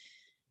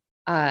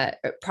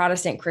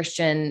Protestant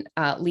Christian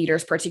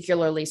leaders,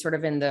 particularly sort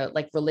of in the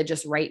like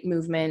religious right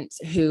movement,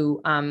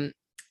 who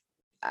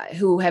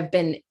have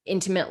been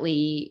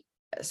intimately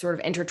sort of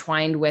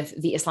intertwined with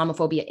the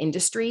Islamophobia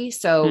industry.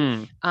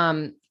 So,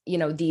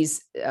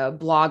 these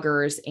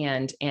bloggers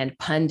and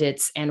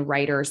pundits and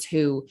writers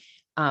who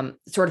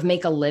sort of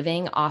make a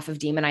living off of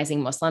demonizing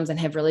Muslims and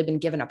have really been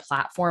given a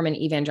platform in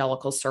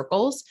evangelical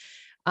circles.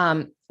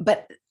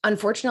 But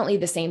unfortunately,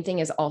 the same thing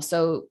has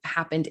also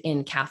happened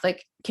in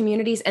Catholic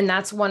communities. And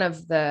that's one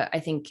of the, I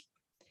think,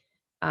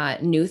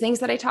 new things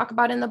that I talk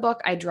about in the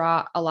book. I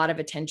draw a lot of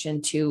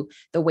attention to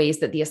the ways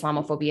that the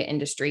Islamophobia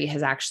industry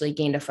has actually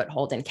gained a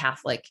foothold in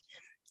Catholic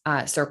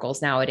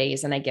circles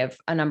nowadays. And I give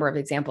a number of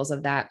examples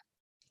of that.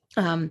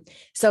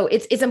 So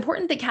it's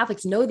important that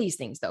Catholics know these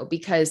things, though,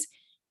 because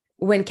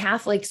when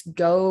Catholics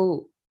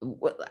go,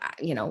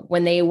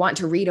 when they want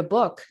to read a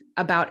book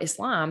about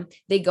Islam,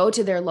 they go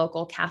to their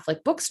local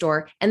Catholic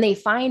bookstore and they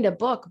find a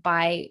book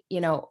by,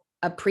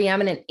 a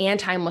preeminent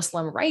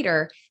anti-Muslim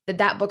writer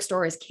that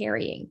bookstore is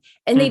carrying.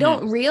 And they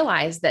don't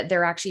realize that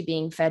they're actually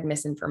being fed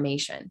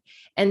misinformation.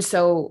 And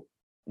so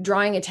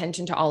drawing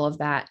attention to all of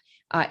that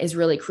is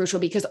really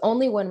crucial, because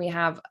only when we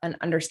have an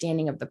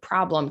understanding of the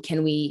problem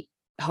can we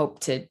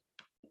hope to,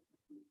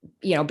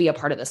 be a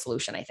part of the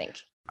solution, I think.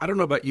 I don't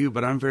know about you,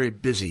 but I'm very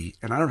busy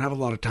and I don't have a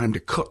lot of time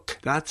to cook.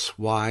 That's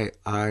why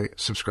I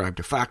subscribe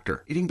to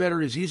Factor. Eating better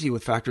is easy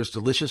with Factor's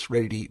delicious,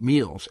 ready-to-eat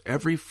meals.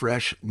 Every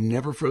fresh,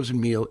 never frozen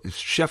meal is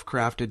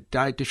chef-crafted,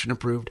 dietitian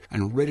approved,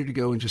 and ready to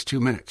go in just 2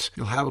 minutes.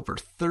 You'll have over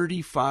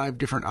 35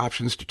 different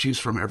options to choose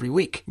from every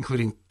week,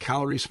 including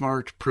Calorie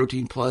Smart,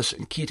 Protein Plus,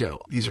 and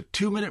Keto. These are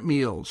 2-minute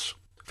meals.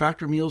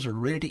 Factor meals are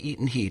ready to eat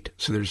and heat,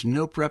 so there's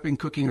no prepping,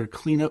 cooking, or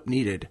cleanup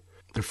needed.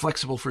 They're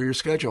flexible for your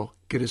schedule.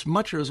 Get as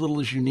much or as little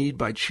as you need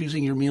by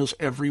choosing your meals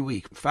every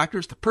week. Factor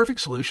is the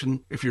perfect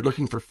solution if you're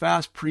looking for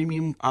fast,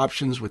 premium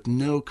options with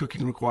no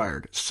cooking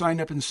required.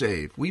 Sign up and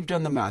save. We've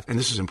done the math, and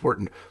this is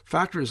important.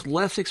 Factor is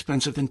less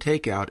expensive than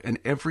takeout, and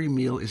every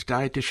meal is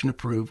dietitian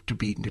approved to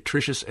be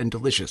nutritious and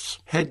delicious.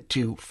 Head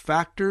to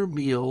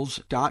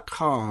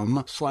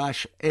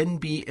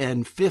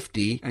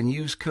factormeals.com/NBN50 and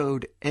use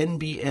code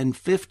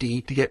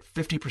NBN50 to get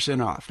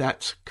 50% off.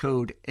 That's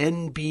code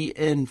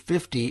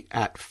NBN50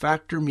 at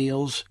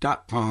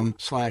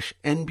factormeals.com/NBN50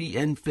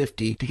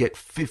 to get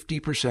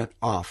 50%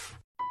 off.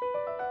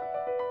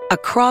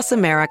 Across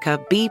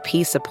America,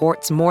 BP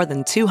supports more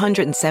than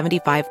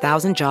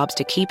 275,000 jobs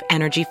to keep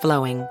energy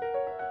flowing.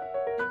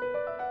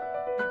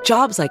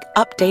 Jobs like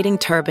updating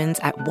turbines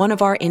at one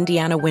of our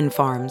Indiana wind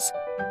farms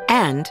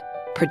and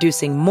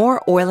producing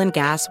more oil and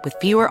gas with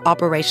fewer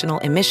operational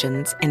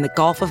emissions in the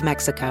Gulf of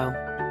Mexico.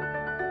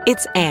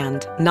 It's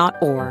and,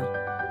 not or.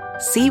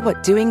 See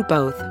what doing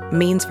both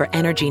means for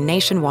energy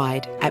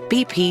nationwide at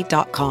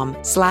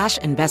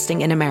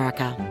bp.com/investing in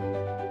America.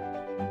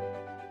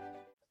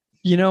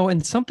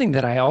 And something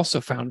that I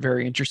also found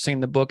very interesting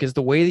in the book is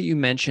the way that you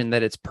mentioned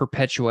that it's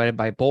perpetuated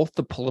by both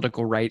the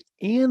political right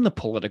and the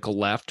political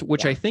left,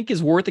 which I think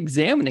is worth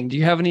examining. Do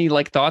you have any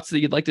thoughts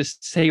that you'd like to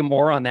say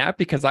more on that?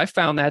 Because I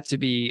found that to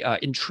be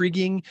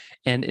intriguing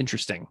and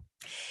interesting.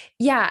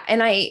 Yeah.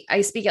 And I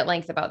speak at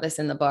length about this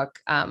in the book.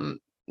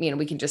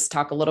 We can just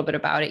talk a little bit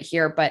about it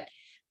here, but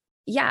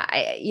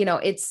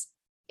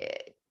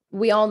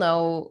we all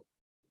know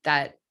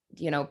that,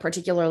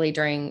 particularly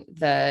during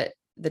the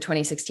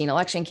 2016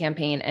 election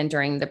campaign and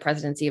during the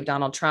presidency of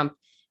Donald Trump,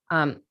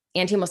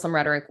 anti-Muslim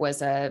rhetoric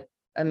was a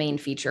main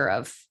feature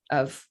of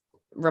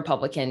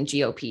Republican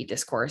GOP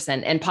discourse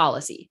and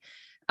policy.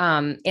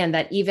 And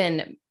that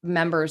even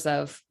members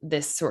of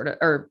this sort of,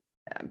 or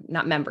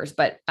not members,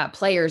 but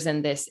players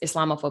in this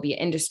Islamophobia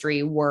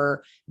industry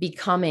were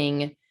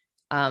becoming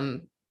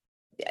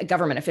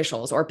government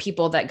officials or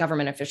people that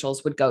government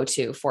officials would go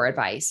to for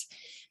advice.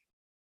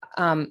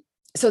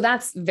 So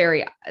that's a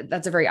very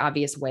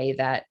obvious way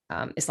that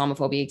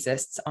Islamophobia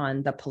exists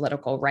on the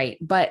political right,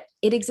 but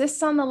it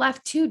exists on the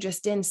left too,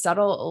 just in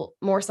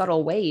more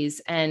subtle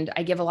ways. And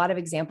I give a lot of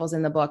examples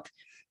in the book.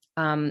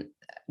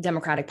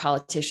 Democratic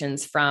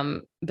politicians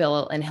from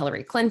Bill and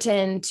Hillary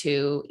Clinton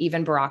to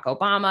even Barack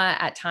Obama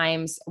at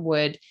times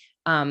would,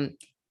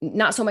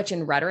 not so much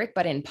in rhetoric,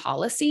 but in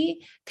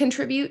policy,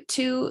 contribute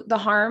to the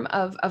harm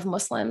of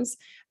Muslims.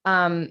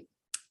 I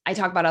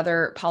talk about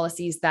other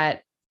policies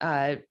that,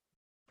 were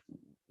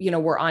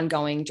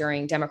ongoing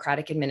during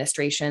Democratic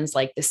administrations,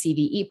 like the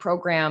CVE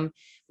program,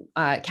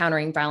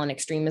 Countering Violent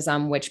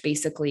Extremism, which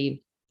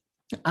basically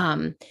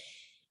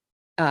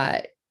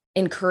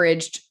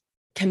encouraged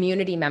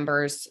community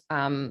members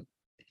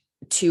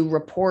to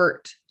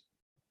report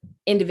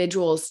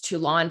individuals to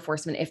law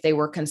enforcement if they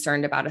were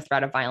concerned about a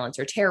threat of violence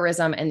or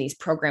terrorism. And these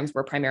programs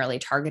were primarily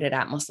targeted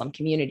at Muslim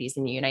communities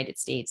in the United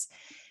States.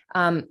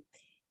 I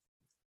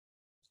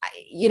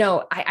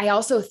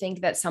also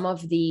think that some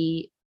of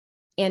the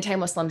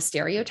anti-Muslim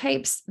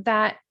stereotypes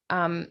that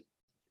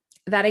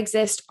that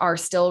exist are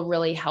still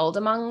really held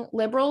among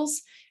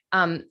liberals,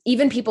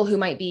 even people who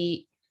might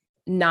be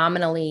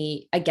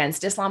nominally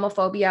against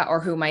Islamophobia or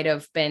who might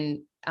have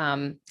been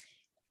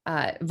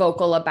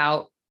vocal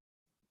about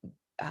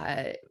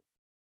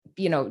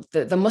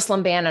the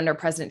Muslim ban under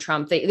President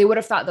Trump. They would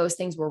have thought those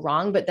things were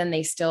wrong, but then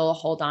they still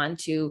hold on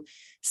to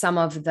some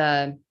of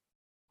the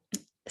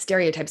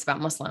stereotypes about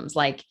Muslims,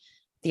 like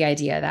the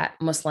idea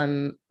that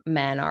Muslim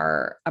men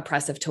are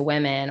oppressive to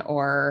women,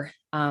 or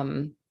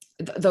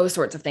those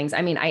sorts of things.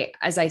 I mean,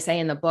 as I say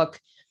in the book,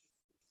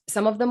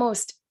 some of the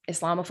most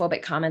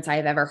Islamophobic comments I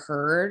have ever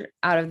heard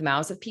out of the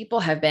mouths of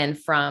people have been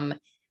from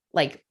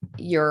like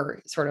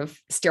your sort of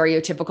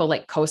stereotypical,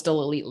 like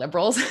coastal elite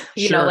liberals,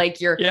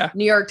 like your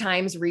New York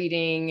Times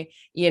reading,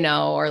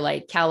 or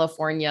like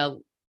California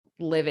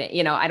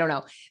living, I don't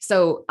know.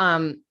 So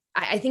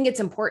I think it's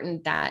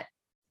important that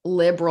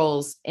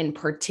liberals in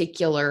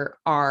particular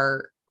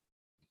are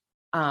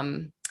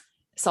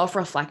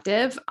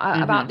self-reflective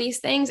about these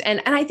things.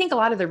 And I think a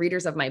lot of the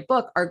readers of my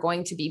book are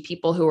going to be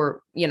people who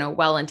are,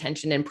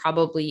 well-intentioned and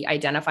probably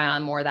identify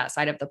on more that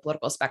side of the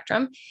political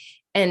spectrum.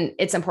 And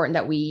it's important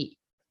that we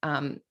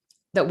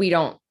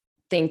don't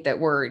think that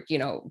we're,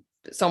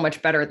 so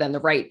much better than the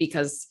right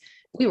because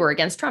we were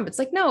against Trump. It's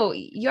like, no,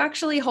 you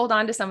actually hold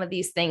on to some of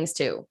these things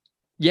too.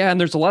 Yeah.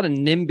 And there's a lot of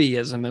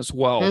NIMBYism as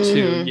well,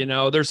 too.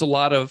 There's a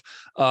lot of,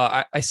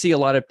 I see a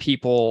lot of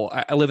people,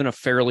 I live in a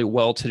fairly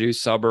well-to-do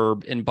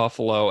suburb in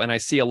Buffalo, and I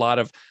see a lot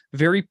of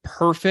very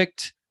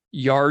perfect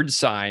yard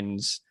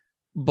signs,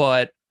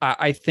 but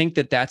I think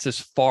that that's as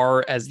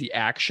far as the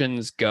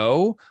actions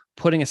go.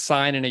 Putting a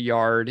sign in a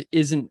yard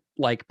isn't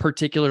like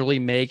particularly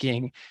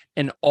making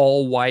an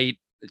all white,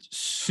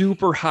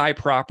 super high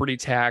property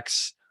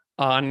tax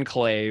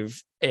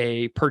enclave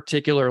a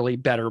particularly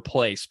better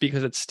place,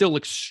 because it's still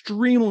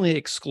extremely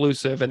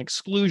exclusive and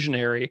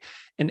exclusionary,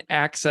 and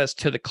access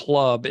to the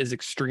club is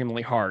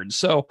extremely hard.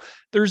 So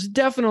there's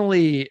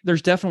definitely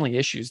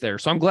issues there.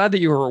 So I'm glad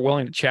that you were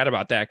willing to chat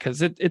about that,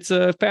 because it's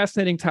a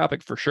fascinating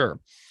topic for sure.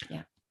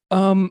 Yeah.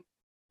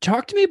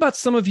 Talk to me about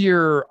some of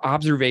your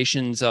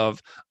observations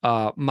of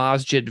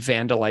masjid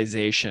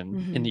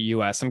vandalization in the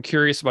U.S. I'm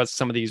curious about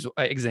some of these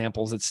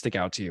examples that stick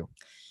out to you.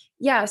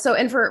 Yeah. So,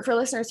 and for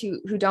listeners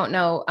who don't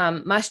know,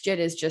 masjid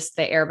is just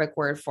the Arabic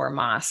word for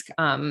mosque,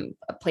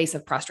 a place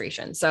of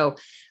prostration. So,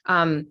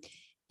 I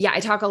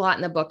talk a lot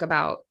in the book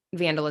about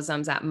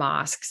vandalisms at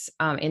mosques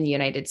in the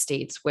United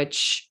States,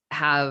 which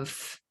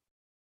have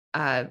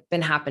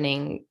been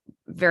happening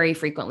very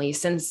frequently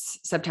since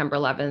September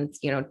 11th,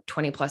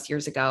 20 plus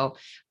years ago.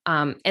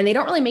 And they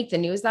don't really make the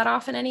news that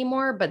often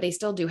anymore, but they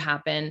still do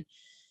happen.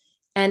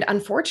 And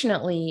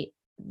unfortunately,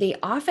 they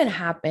often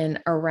happen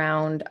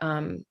around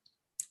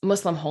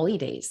Muslim holy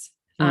days.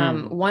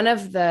 One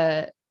of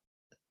the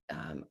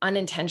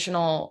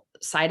unintentional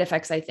side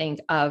effects, I think,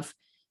 of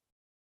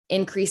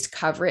increased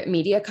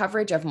media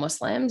coverage of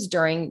Muslims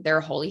during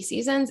their holy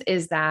seasons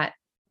is that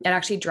it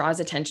actually draws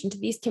attention to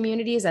these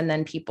communities. And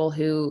then people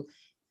who,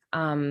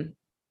 are,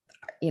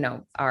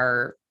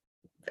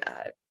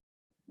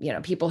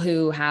 people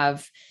who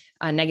have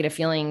negative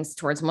feelings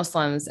towards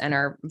Muslims and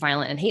are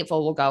violent and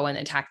hateful will go and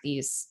attack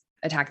these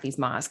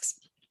mosques.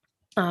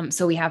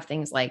 So we have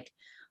things like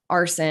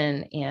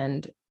arson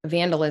and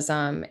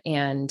vandalism.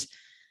 And,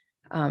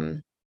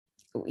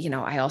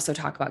 I also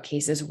talk about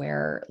cases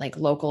where like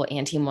local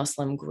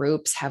anti-Muslim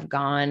groups have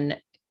gone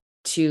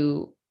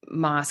to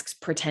mosques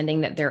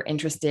pretending that they're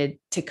interested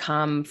to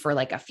come for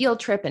like a field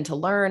trip and to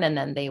learn. And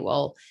then they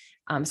will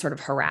sort of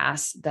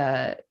harass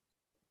the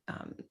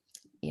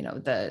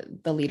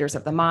leaders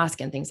of the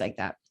mosque and things like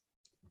that.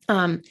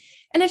 And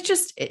it's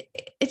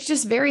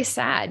just very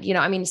sad.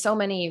 So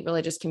many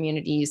religious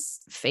communities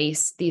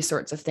face these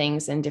sorts of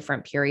things in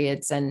different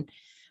periods, and,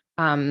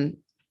 and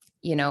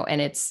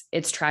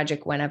it's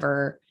tragic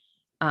whenever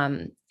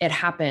it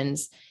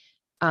happens.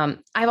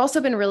 I've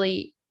also been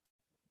really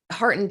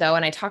heartened though,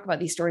 and I talk about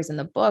these stories in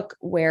the book,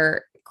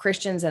 where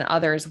Christians and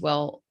others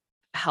will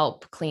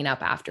help clean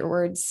up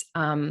afterwards.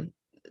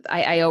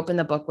 I open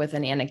the book with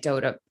an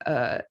anecdote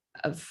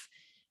of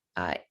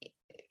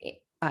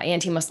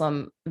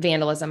anti-Muslim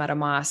vandalism at a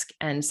mosque,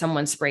 and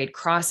someone sprayed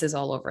crosses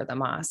all over the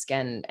mosque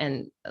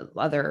and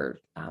other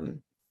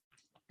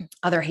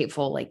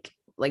hateful, like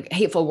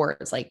hateful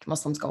words like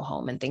Muslims go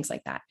home and things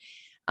like that.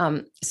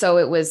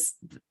 So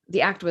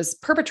the act was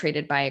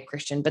perpetrated by a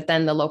Christian, but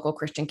then the local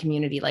Christian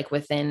community, like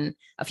within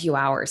a few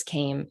hours,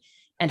 came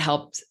and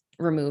helped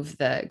remove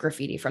the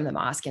graffiti from the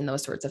mosque and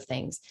those sorts of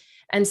things.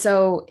 And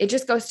so it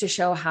just goes to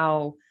show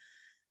how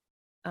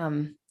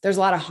there's a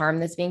lot of harm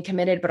that's being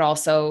committed, but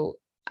also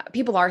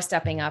people are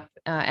stepping up,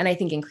 and I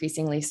think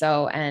increasingly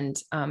so. And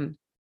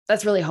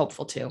that's really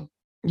hopeful too.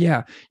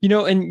 Yeah.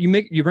 And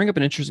you bring up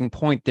an interesting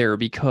point there,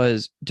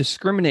 because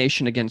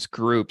discrimination against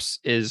groups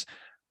is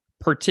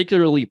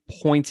particularly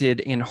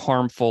pointed and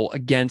harmful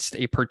against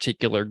a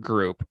particular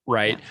group,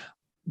 right? Yeah.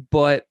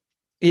 But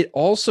it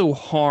also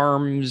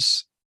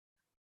harms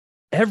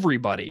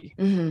everybody.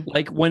 Mm-hmm.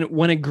 Like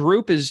when a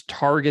group is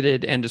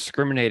targeted and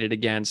discriminated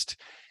against,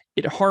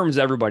 it harms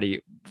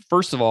everybody.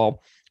 First of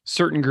all,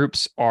 certain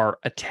groups are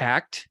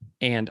attacked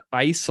and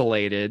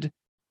isolated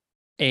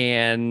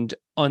and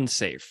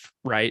unsafe,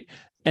 right?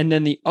 And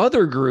then the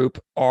other group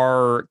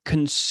are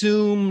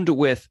consumed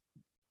with,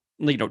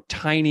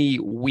 tiny,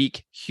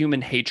 weak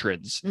human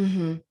hatreds.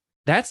 Mm-hmm.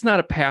 That's not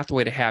a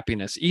pathway to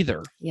happiness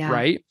either, Yeah.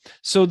 right?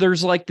 So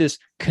there's like this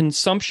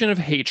consumption of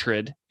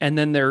hatred, and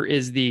then there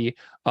is the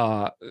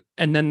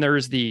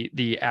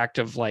act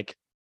of like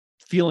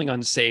feeling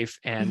unsafe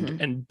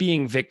and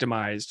being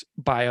victimized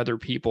by other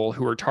people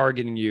who are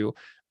targeting you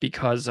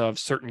because of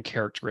certain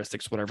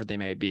characteristics, whatever they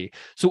may be.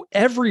 So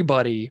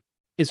everybody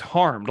is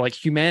harmed. Like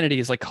humanity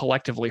is like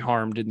collectively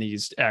harmed in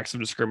these acts of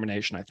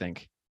discrimination, I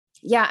think.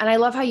 Yeah. And I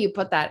love how you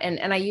put that.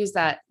 And I use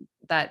that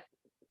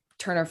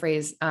turn of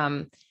phrase,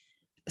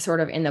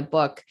 sort of in the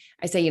book.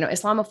 I say,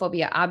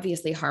 Islamophobia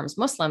obviously harms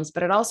Muslims,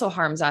 but it also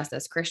harms us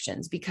as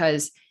Christians,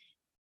 because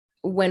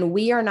when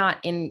we are not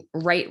in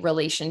right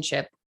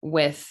relationship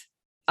with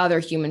other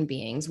human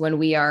beings, when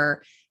we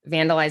are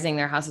vandalizing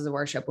their houses of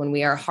worship, when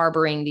we are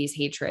harboring these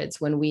hatreds,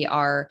 when we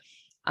are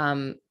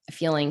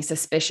feeling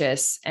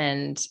suspicious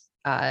and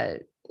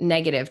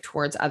negative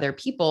towards other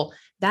people,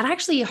 that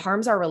actually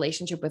harms our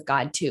relationship with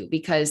God too.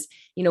 Because,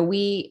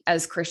 we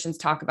as Christians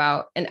talk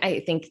about, and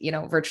I think,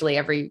 virtually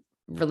every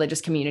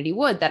religious community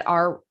would, that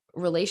our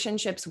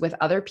relationships with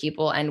other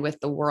people and with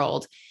the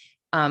world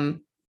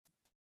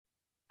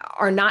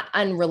are not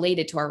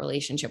unrelated to our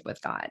relationship with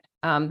God.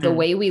 The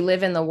way we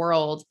live in the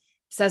world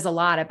says a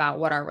lot about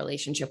what our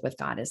relationship with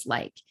God is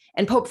like.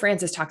 And Pope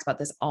Francis talks about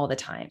this all the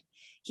time.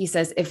 He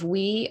says, if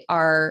we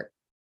are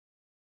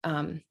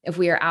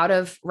out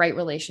of right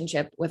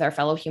relationship with our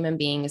fellow human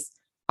beings,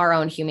 our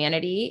own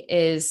humanity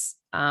is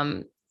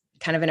kind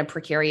of in a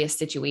precarious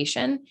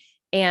situation.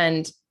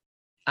 And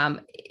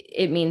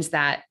it means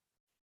that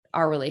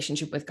our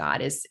relationship with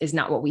God is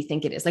not what we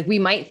think it is. Like we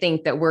might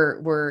think that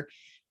we're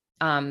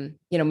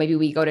maybe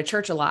we go to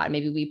church a lot,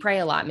 maybe we pray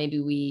a lot, maybe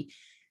we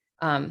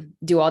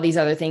do all these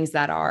other things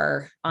that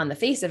are on the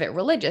face of it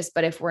religious.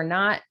 But if we're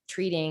not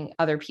treating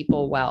other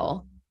people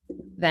well,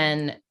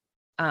 then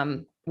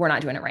we're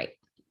not doing it right.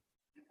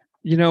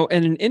 And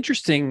an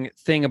interesting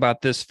thing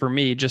about this for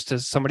me, just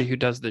as somebody who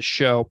does this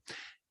show,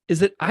 is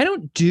that I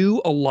don't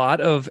do a lot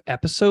of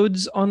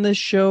episodes on this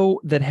show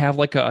that have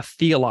like a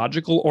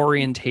theological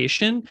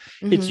orientation.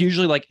 Mm-hmm. It's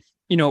usually like,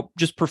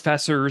 just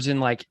professors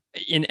in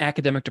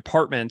academic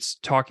departments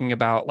talking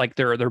about like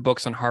their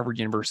books on Harvard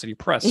University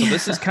Press. So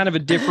this is kind of a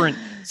different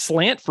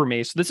slant for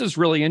me. So this is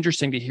really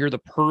interesting to hear the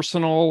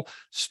personal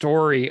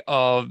story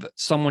of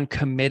someone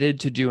committed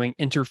to doing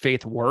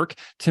interfaith work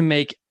to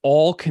make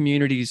all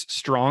communities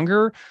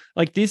stronger.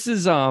 Like this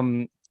is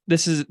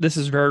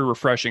very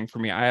refreshing for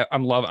me.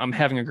 I'm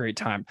having a great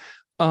time.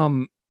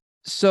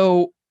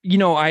 So,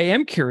 I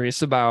am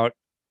curious about,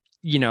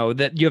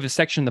 that you have a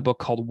section in the book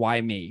called Why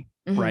Me?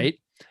 Mm-hmm. Right?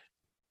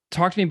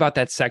 Talk to me about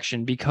that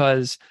section,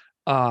 because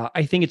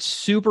I think it's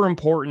super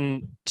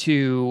important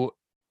to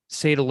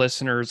say to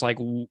listeners, like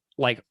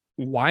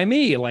why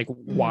me? Like,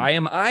 mm-hmm. why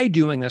am I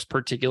doing this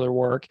particular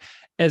work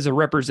as a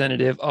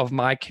representative of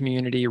my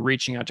community,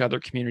 reaching out to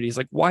other communities?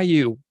 Like, why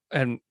you?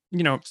 And,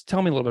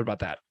 tell me a little bit about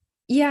that.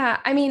 Yeah.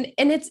 I mean,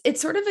 and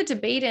it's sort of a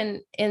debate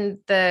in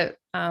the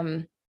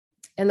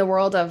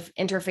world of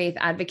interfaith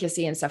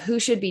advocacy and stuff. Who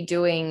should be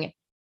doing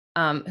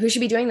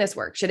this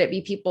work? Should it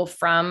be people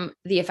from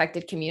the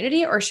affected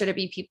community, or should it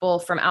be people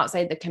from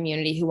outside the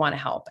community who want to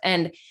help?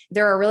 And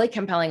there are really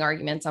compelling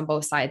arguments on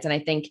both sides. And I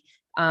think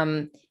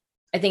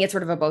it's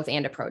sort of a both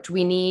and approach.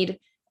 We need,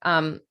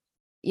 we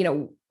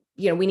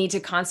need to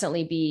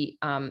constantly be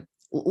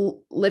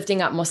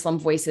lifting up Muslim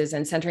voices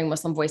and centering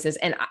Muslim voices.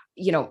 And,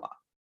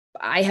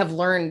 I have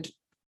learned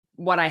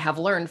what I have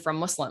learned from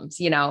Muslims.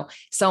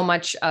 So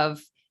much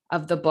of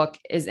the book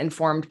is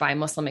informed by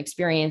Muslim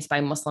experience,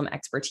 by Muslim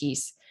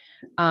expertise.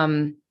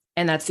 And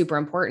that's super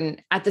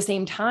important. At the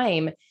same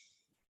time,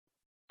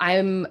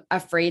 I'm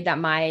afraid that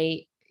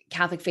my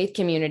Catholic faith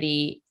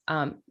community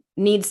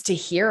needs to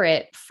hear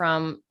it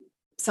from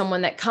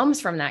someone that comes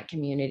from that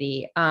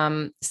community.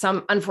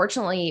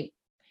 Unfortunately,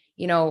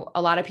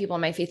 a lot of people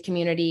in my faith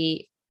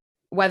community,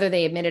 whether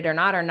they admit it or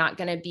not, are not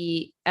going to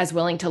be as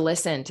willing to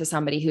listen to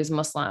somebody who's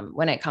Muslim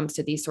when it comes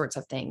to these sorts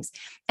of things.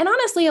 And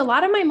honestly, a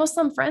lot of my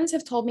Muslim friends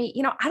have told me,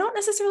 I don't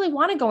necessarily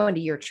want to go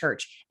into your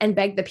church and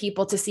beg the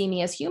people to see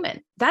me as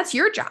human. That's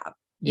your job,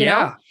 you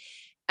know?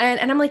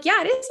 And I'm like, yeah,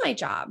 it is my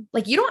job.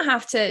 Like, you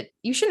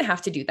shouldn't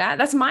have to do that.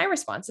 That's my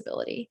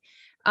responsibility.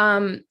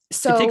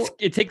 So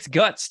it takes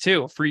guts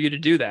too, for you to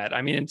do that.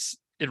 I mean,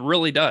 it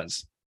really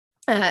does.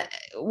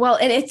 Well,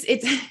 and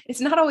it's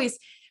not always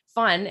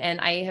fun. And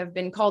I have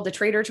been called a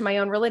traitor to my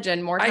own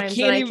religion more times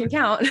than I can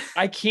count.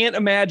 I can't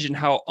imagine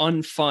how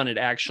unfun it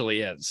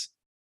actually is.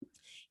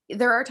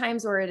 There are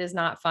times where it is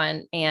not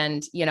fun.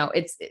 And,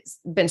 it's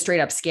been straight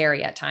up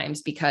scary at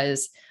times,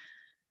 because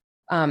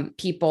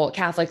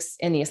Catholics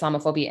in the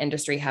Islamophobia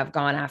industry have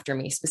gone after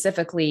me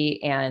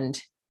specifically and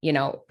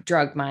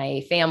drug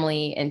my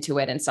family into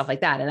it and stuff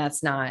like that. And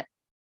that's not,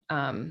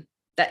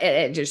 that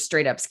it just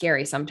straight up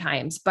scary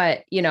sometimes,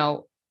 but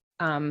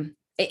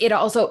it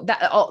also,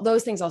 that all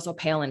those things also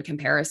pale in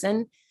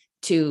comparison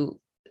to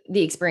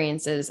the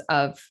experiences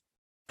of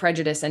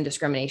prejudice and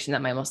discrimination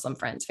that my Muslim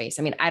friends face.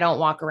 I mean, I don't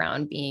walk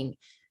around being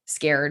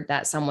scared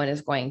that someone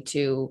is going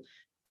to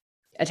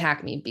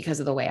attack me because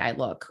of the way I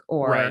look,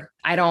 or Right.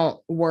 I don't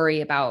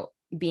worry about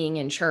being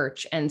in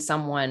church and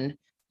someone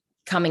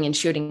coming and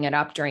shooting it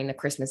up during the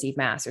Christmas Eve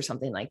mass or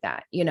something like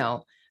that,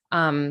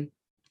 even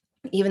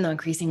though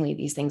increasingly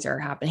these things are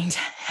happening to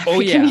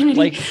every community.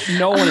 Like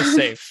no one is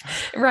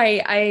safe.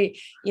 Right.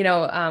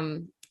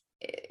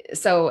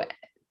 So,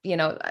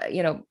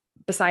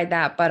 beside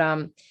that, but,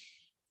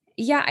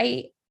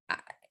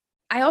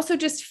 I also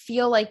just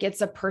feel like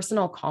it's a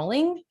personal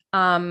calling.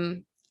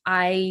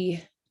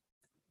 I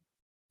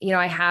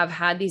have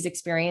had these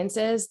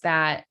experiences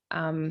that,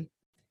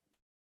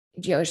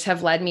 just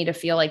have led me to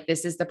feel like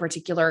this is the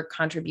particular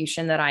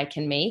contribution that I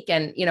can make.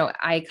 And,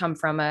 I come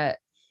from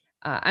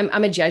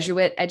I'm a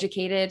Jesuit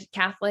educated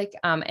Catholic,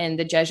 and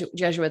the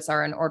Jesuits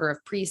are an order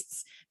of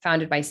priests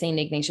founded by St.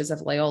 Ignatius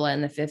of Loyola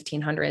in the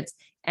 1500s.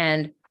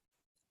 And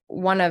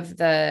one of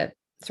the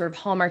sort of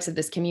hallmarks of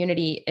this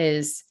community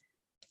is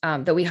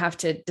that we have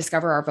to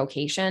discover our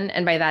vocation.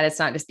 And by that, it's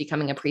not just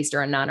becoming a priest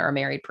or a nun or a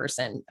married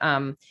person,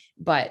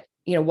 but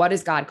what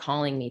is God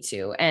calling me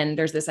to? And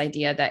there's this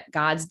idea that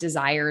God's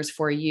desires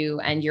for you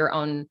and your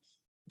own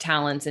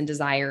talents and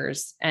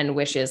desires and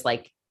wishes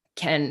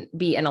can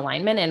be in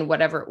alignment, and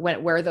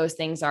where those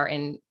things are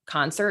in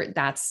concert,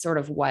 that's sort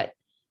of what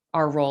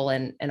our role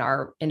in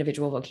our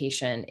individual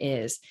vocation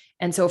is.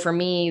 And so for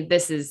me,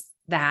 this is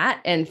that.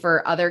 And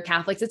for other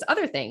Catholics, it's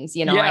other things.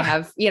 I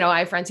have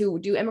friends who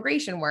do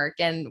immigration work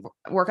and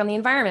work on the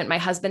environment. My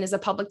husband is a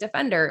public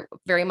defender,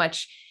 very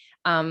much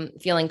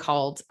feeling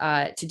called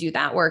to do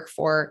that work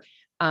for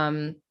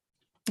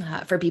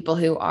people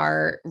who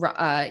are,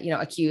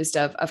 accused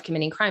of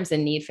committing crimes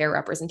and need fair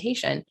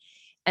representation.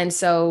 And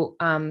so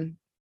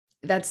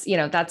that's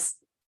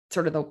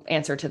sort of the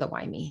answer to the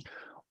why me.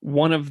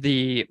 One of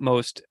the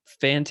most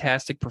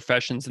fantastic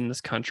professions in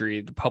this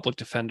country, the public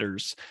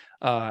defenders,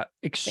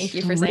 Thank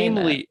you for saying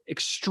that.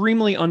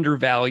 Extremely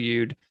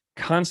undervalued,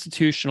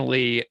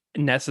 constitutionally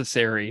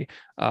necessary,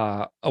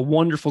 a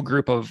wonderful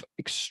group of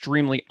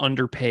extremely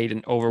underpaid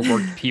and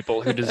overworked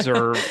people who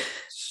deserve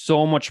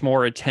so much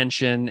more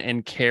attention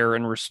and care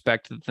and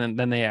respect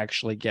than they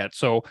actually get.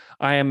 So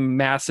I am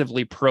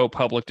massively pro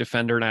public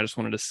defender, and I just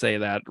wanted to say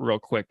that real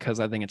quick because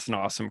I think it's an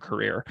awesome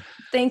career.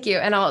 Thank you.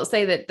 And I'll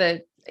say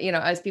that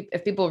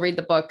if people read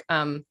the book,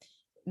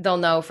 they'll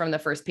know from the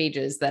first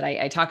pages that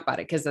I talk about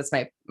it, because that's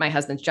my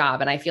husband's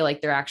job. And I feel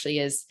like there actually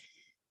is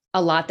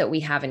a lot that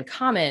we have in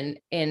common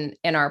in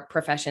our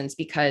professions,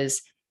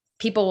 because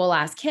people will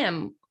ask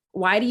him,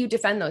 why do you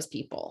defend those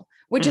people?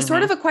 Which is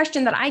sort of a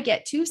question that I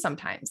get too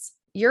sometimes.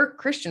 You're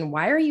Christian.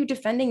 Why are you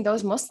defending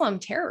those Muslim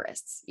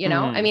terrorists?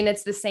 I mean,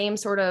 it's the same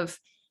sort of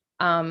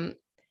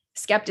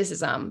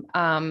skepticism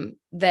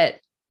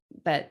that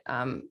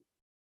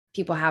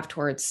people have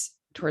towards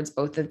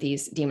both of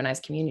these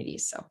demonized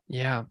communities. So,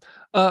 yeah.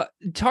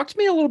 Talk to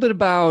me a little bit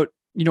about,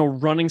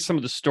 running some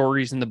of the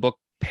stories in the book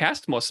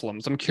past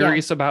Muslims. I'm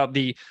curious about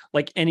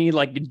any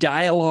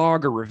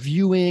dialogue or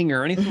reviewing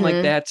or anything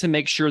like that to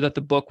make sure that the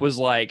book was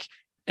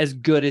as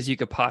good as you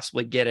could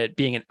possibly get it,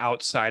 being an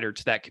outsider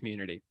to that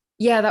community.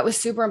 Yeah, that was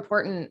super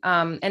important.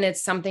 And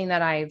it's something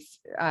that I've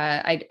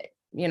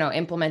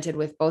implemented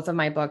with both of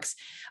my books.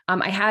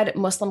 I had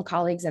Muslim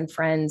colleagues and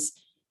friends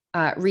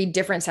read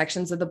different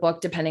sections of the book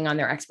depending on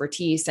their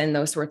expertise and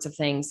those sorts of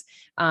things.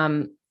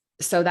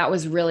 So that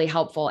was really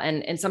helpful.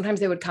 And sometimes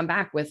they would come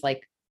back with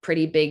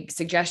pretty big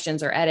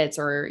suggestions or edits,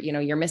 or,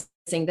 you're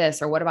missing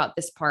this, or what about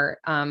this part?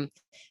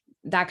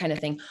 That kind of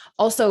thing.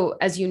 Also,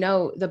 as you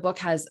know, the book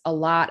has a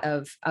lot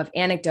of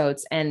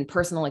anecdotes and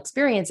personal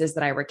experiences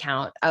that I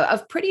recount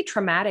of pretty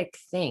traumatic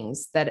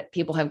things that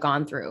people have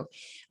gone through.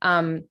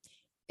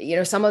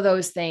 Some of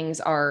those things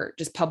are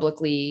just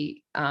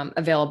publicly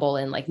available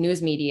in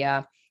news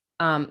media.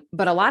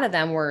 But a lot of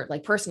them were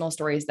personal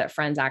stories that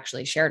friends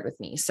actually shared with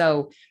me.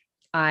 So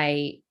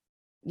I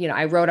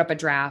wrote up a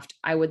draft.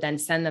 I would then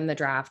send them the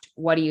draft.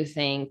 What do you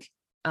think?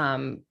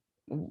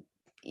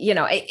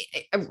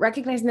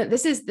 Recognizing that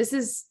this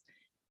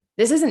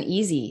isn't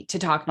easy to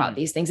talk about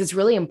these things. It's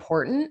really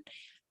important.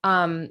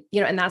 And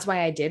that's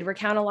why I did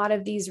recount a lot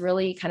of these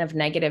really kind of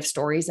negative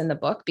stories in the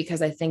book,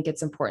 because I think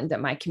it's important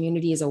that my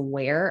community is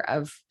aware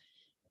of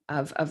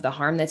the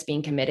harm that's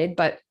being committed.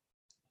 But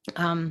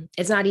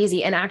it's not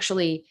easy. And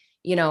actually,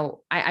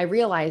 I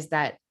realized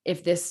that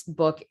if this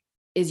book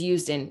is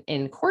used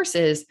in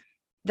courses,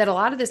 that a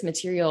lot of this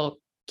material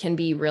can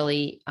be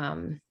really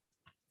kind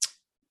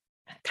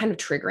of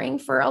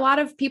triggering for a lot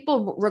of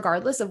people,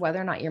 regardless of whether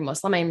or not you're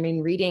Muslim. I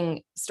mean,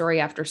 reading story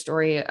after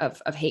story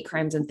of hate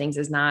crimes and things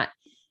does not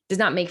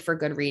make for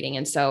good reading.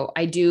 And so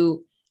I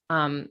do,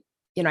 I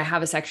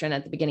have a section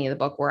at the beginning of the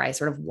book where I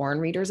sort of warn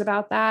readers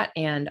about that.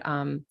 And,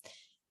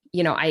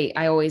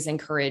 I always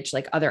encourage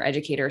other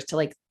educators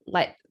to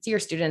let your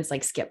students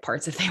like skip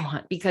parts if they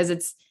want, because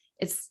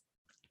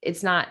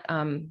it's not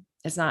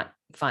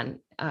fun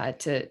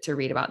to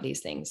read about these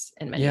things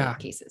in many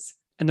cases.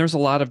 And there's a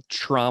lot of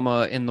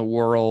trauma in the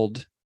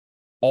world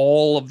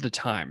all of the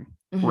time,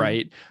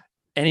 right?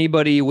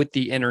 Anybody with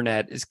the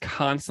internet is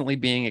constantly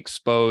being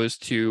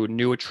exposed to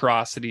new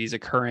atrocities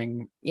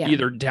occurring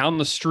either down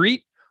the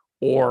street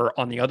or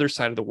on the other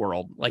side of the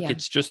world. Like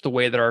it's just the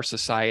way that our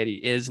society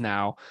is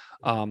now.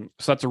 So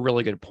that's a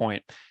really good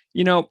point.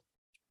 You know,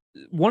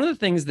 one of the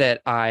things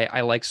that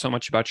I like so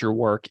much about your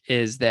work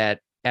is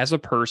that as a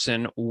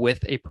person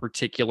with a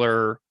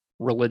particular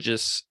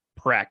religious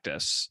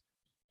practice,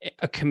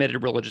 a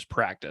committed religious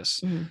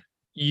practice,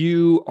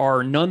 you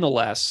are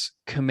nonetheless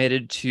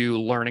committed to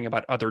learning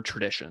about other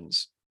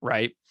traditions,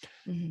 right?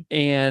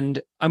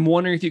 And I'm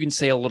wondering if you can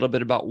say a little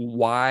bit about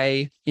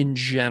why, in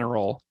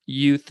general,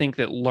 you think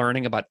that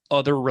learning about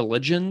other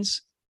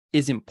religions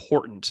is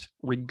important,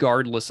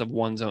 regardless of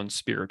one's own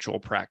spiritual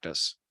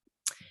practice.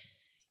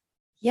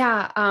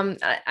 Yeah,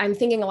 I'm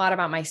thinking a lot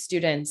about my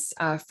students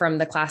from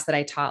the class that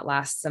I taught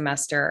last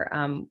semester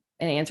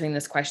in answering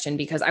this question,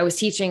 because I was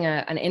teaching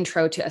an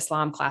intro to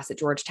Islam class at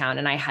Georgetown,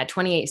 and I had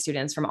 28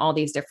 students from all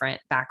these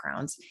different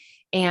backgrounds.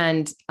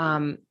 And,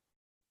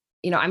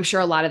 I'm sure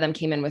a lot of them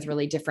came in with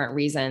really different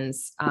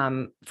reasons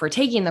for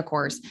taking the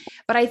course.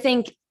 But I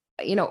think,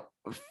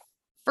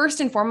 first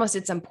and foremost,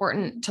 it's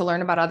important to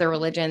learn about other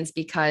religions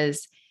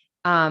because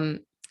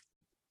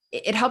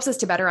it helps us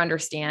to better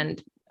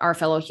understand our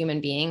fellow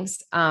human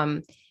beings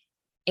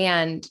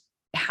and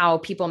how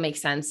people make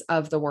sense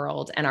of the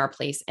world and our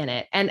place in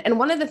it. And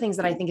one of the things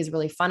that I think is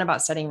really fun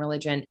about studying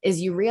religion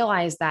is you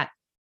realize that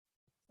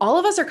all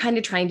of us are kind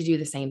of trying to do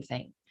the same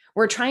thing.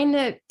 We're trying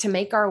to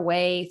make our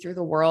way through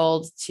the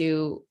world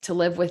to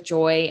live with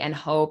joy and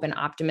hope and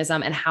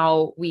optimism, and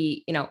how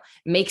we,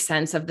 make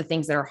sense of the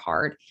things that are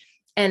hard.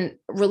 And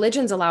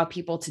religions allow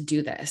people to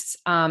do this.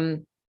 I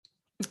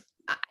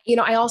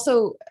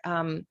also,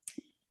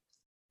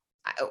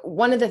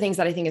 one of the things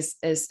that I think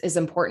is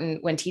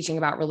important when teaching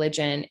about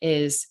religion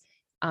is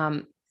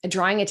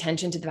drawing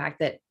attention to the fact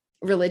that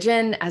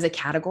religion as a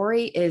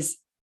category is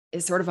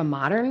sort of a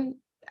modern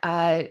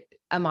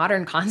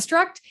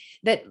construct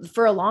that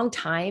for a long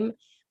time,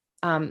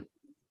 the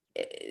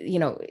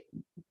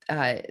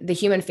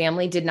human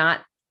family did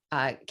not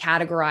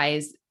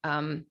categorize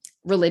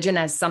religion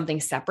as something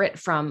separate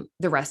from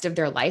the rest of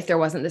their life. There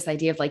wasn't this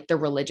idea of like the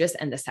religious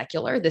and the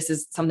secular. This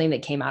is something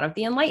that came out of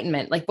the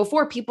Enlightenment. Like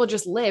before, people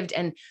just lived,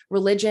 and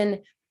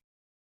religion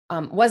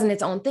wasn't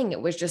its own thing.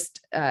 It was just,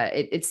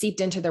 it seeped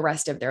into the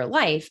rest of their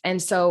life.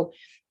 And so,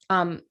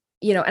 and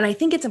I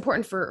think it's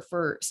important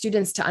for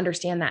students to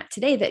understand that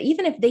today, that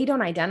even if they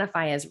don't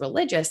identify as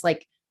religious,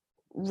 like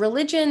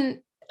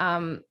religion,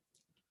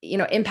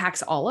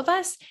 impacts all of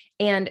us.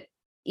 And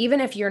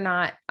even if you're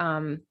not,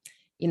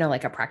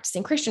 like a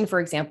practicing Christian, for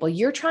example,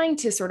 you're trying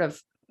to sort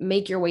of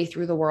make your way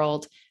through the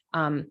world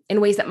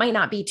in ways that might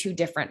not be too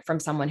different from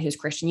someone who's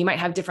Christian. You might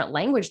have different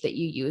language that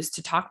you use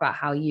to talk about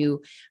how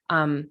you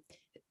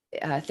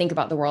think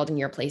about the world and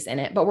your place in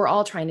it, but we're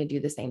all trying to do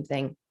the same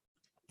thing.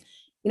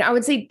 I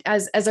would say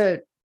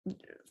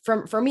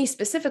for me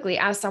specifically,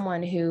 as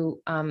someone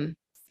who,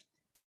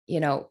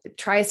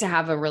 tries to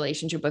have a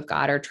relationship with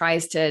God or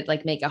tries to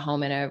like make a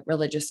home in a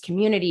religious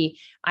community,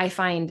 I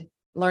find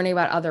learning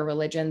about other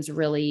religions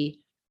really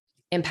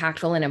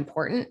impactful and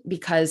important,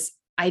 because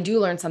I do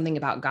learn something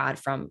about God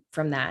from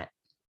that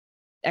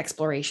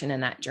exploration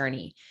and that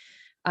journey.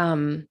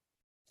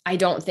 I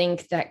don't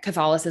think that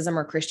Catholicism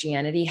or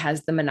Christianity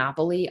has the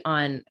monopoly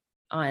on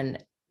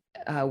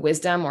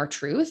wisdom or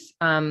truth.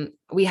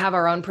 We have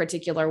our own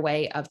particular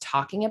way of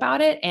talking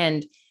about it,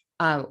 and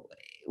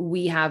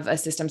we have a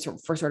system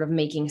for sort of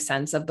making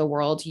sense of the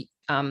world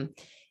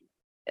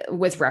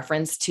with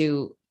reference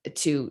to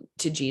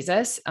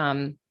Jesus.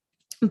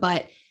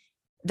 But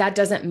that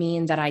doesn't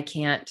mean that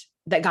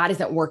that God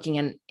isn't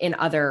working in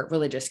other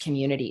religious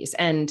communities.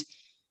 And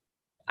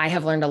I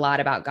have learned a lot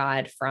about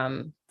God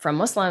from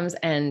Muslims.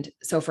 And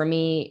so for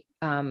me,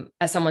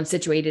 as someone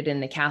situated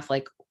in the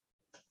Catholic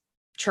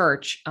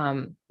Church,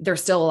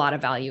 there's still a lot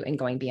of value in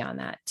going beyond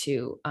that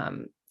to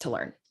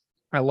learn.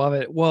 I love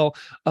it. Well,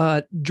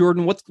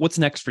 Jordan, what's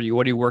next for you?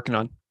 What are you working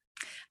on?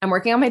 I'm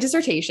working on my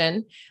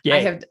dissertation.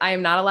 Yay. I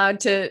am not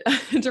allowed to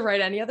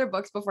write any other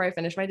books before I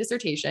finish my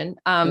dissertation.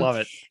 Love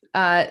it.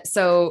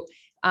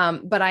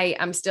 But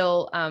I'm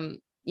still,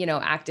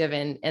 active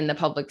in the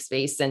public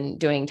space and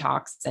doing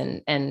talks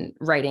and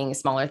writing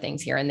smaller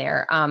things here and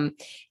there.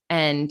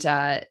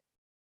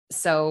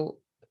 So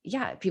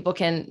yeah, people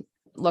can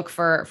look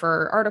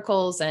for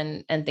articles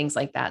and things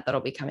like that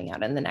that'll be coming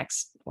out in the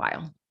next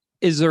while.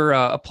 Is there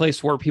a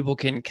place where people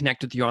can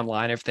connect with you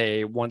online if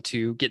they want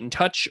to get in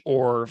touch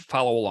or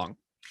follow along?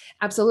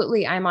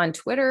 Absolutely. I'm on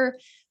Twitter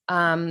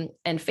and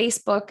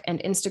Facebook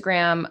and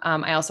Instagram.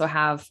 I also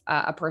have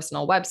a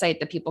personal website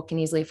that people can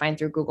easily find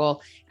through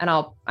Google. And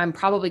I'm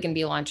probably going to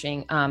be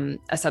launching a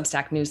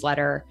Substack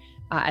newsletter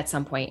at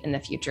some point in the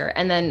future.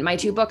 And then my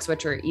 2 books,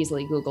 which are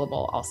easily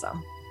Googleable also.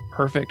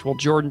 Perfect. Well,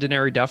 Jordan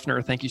Denary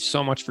Duffner, thank you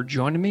so much for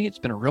joining me. It's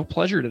been a real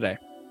pleasure today.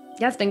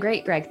 Yeah, it's been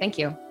great, Greg. Thank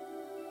you.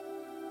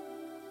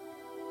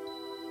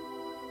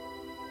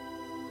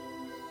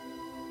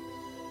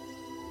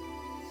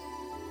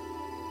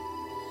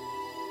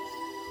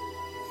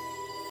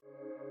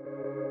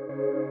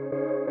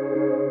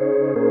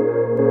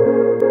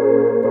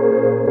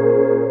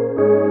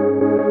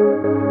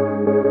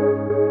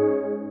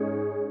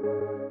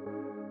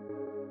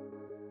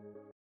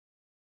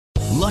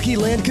 Lucky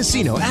Land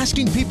Casino,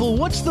 asking people,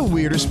 what's the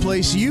weirdest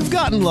place you've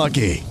gotten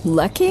lucky?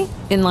 Lucky?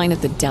 In line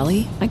at the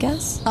deli, I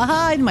guess?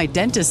 Aha, in my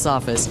dentist's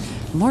office.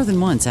 More than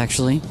once,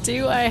 actually.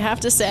 Do I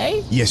have to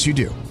say? Yes, you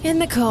do. In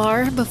the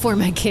car before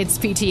my kids'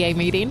 PTA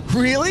meeting.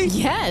 Really?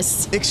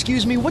 Yes.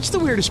 Excuse me, what's the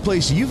weirdest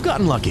place you've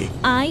gotten lucky?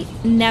 I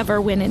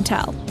never win and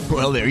tell.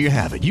 Well, there you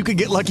have it. You can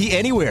get lucky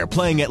anywhere,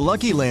 playing at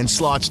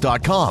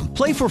LuckyLandSlots.com.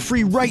 Play for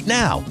free right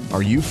now.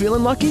 Are you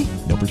feeling lucky?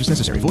 No purchase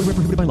necessary. Void where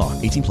prohibited by law.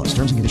 18+.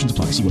 Terms and conditions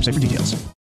apply. See website for details.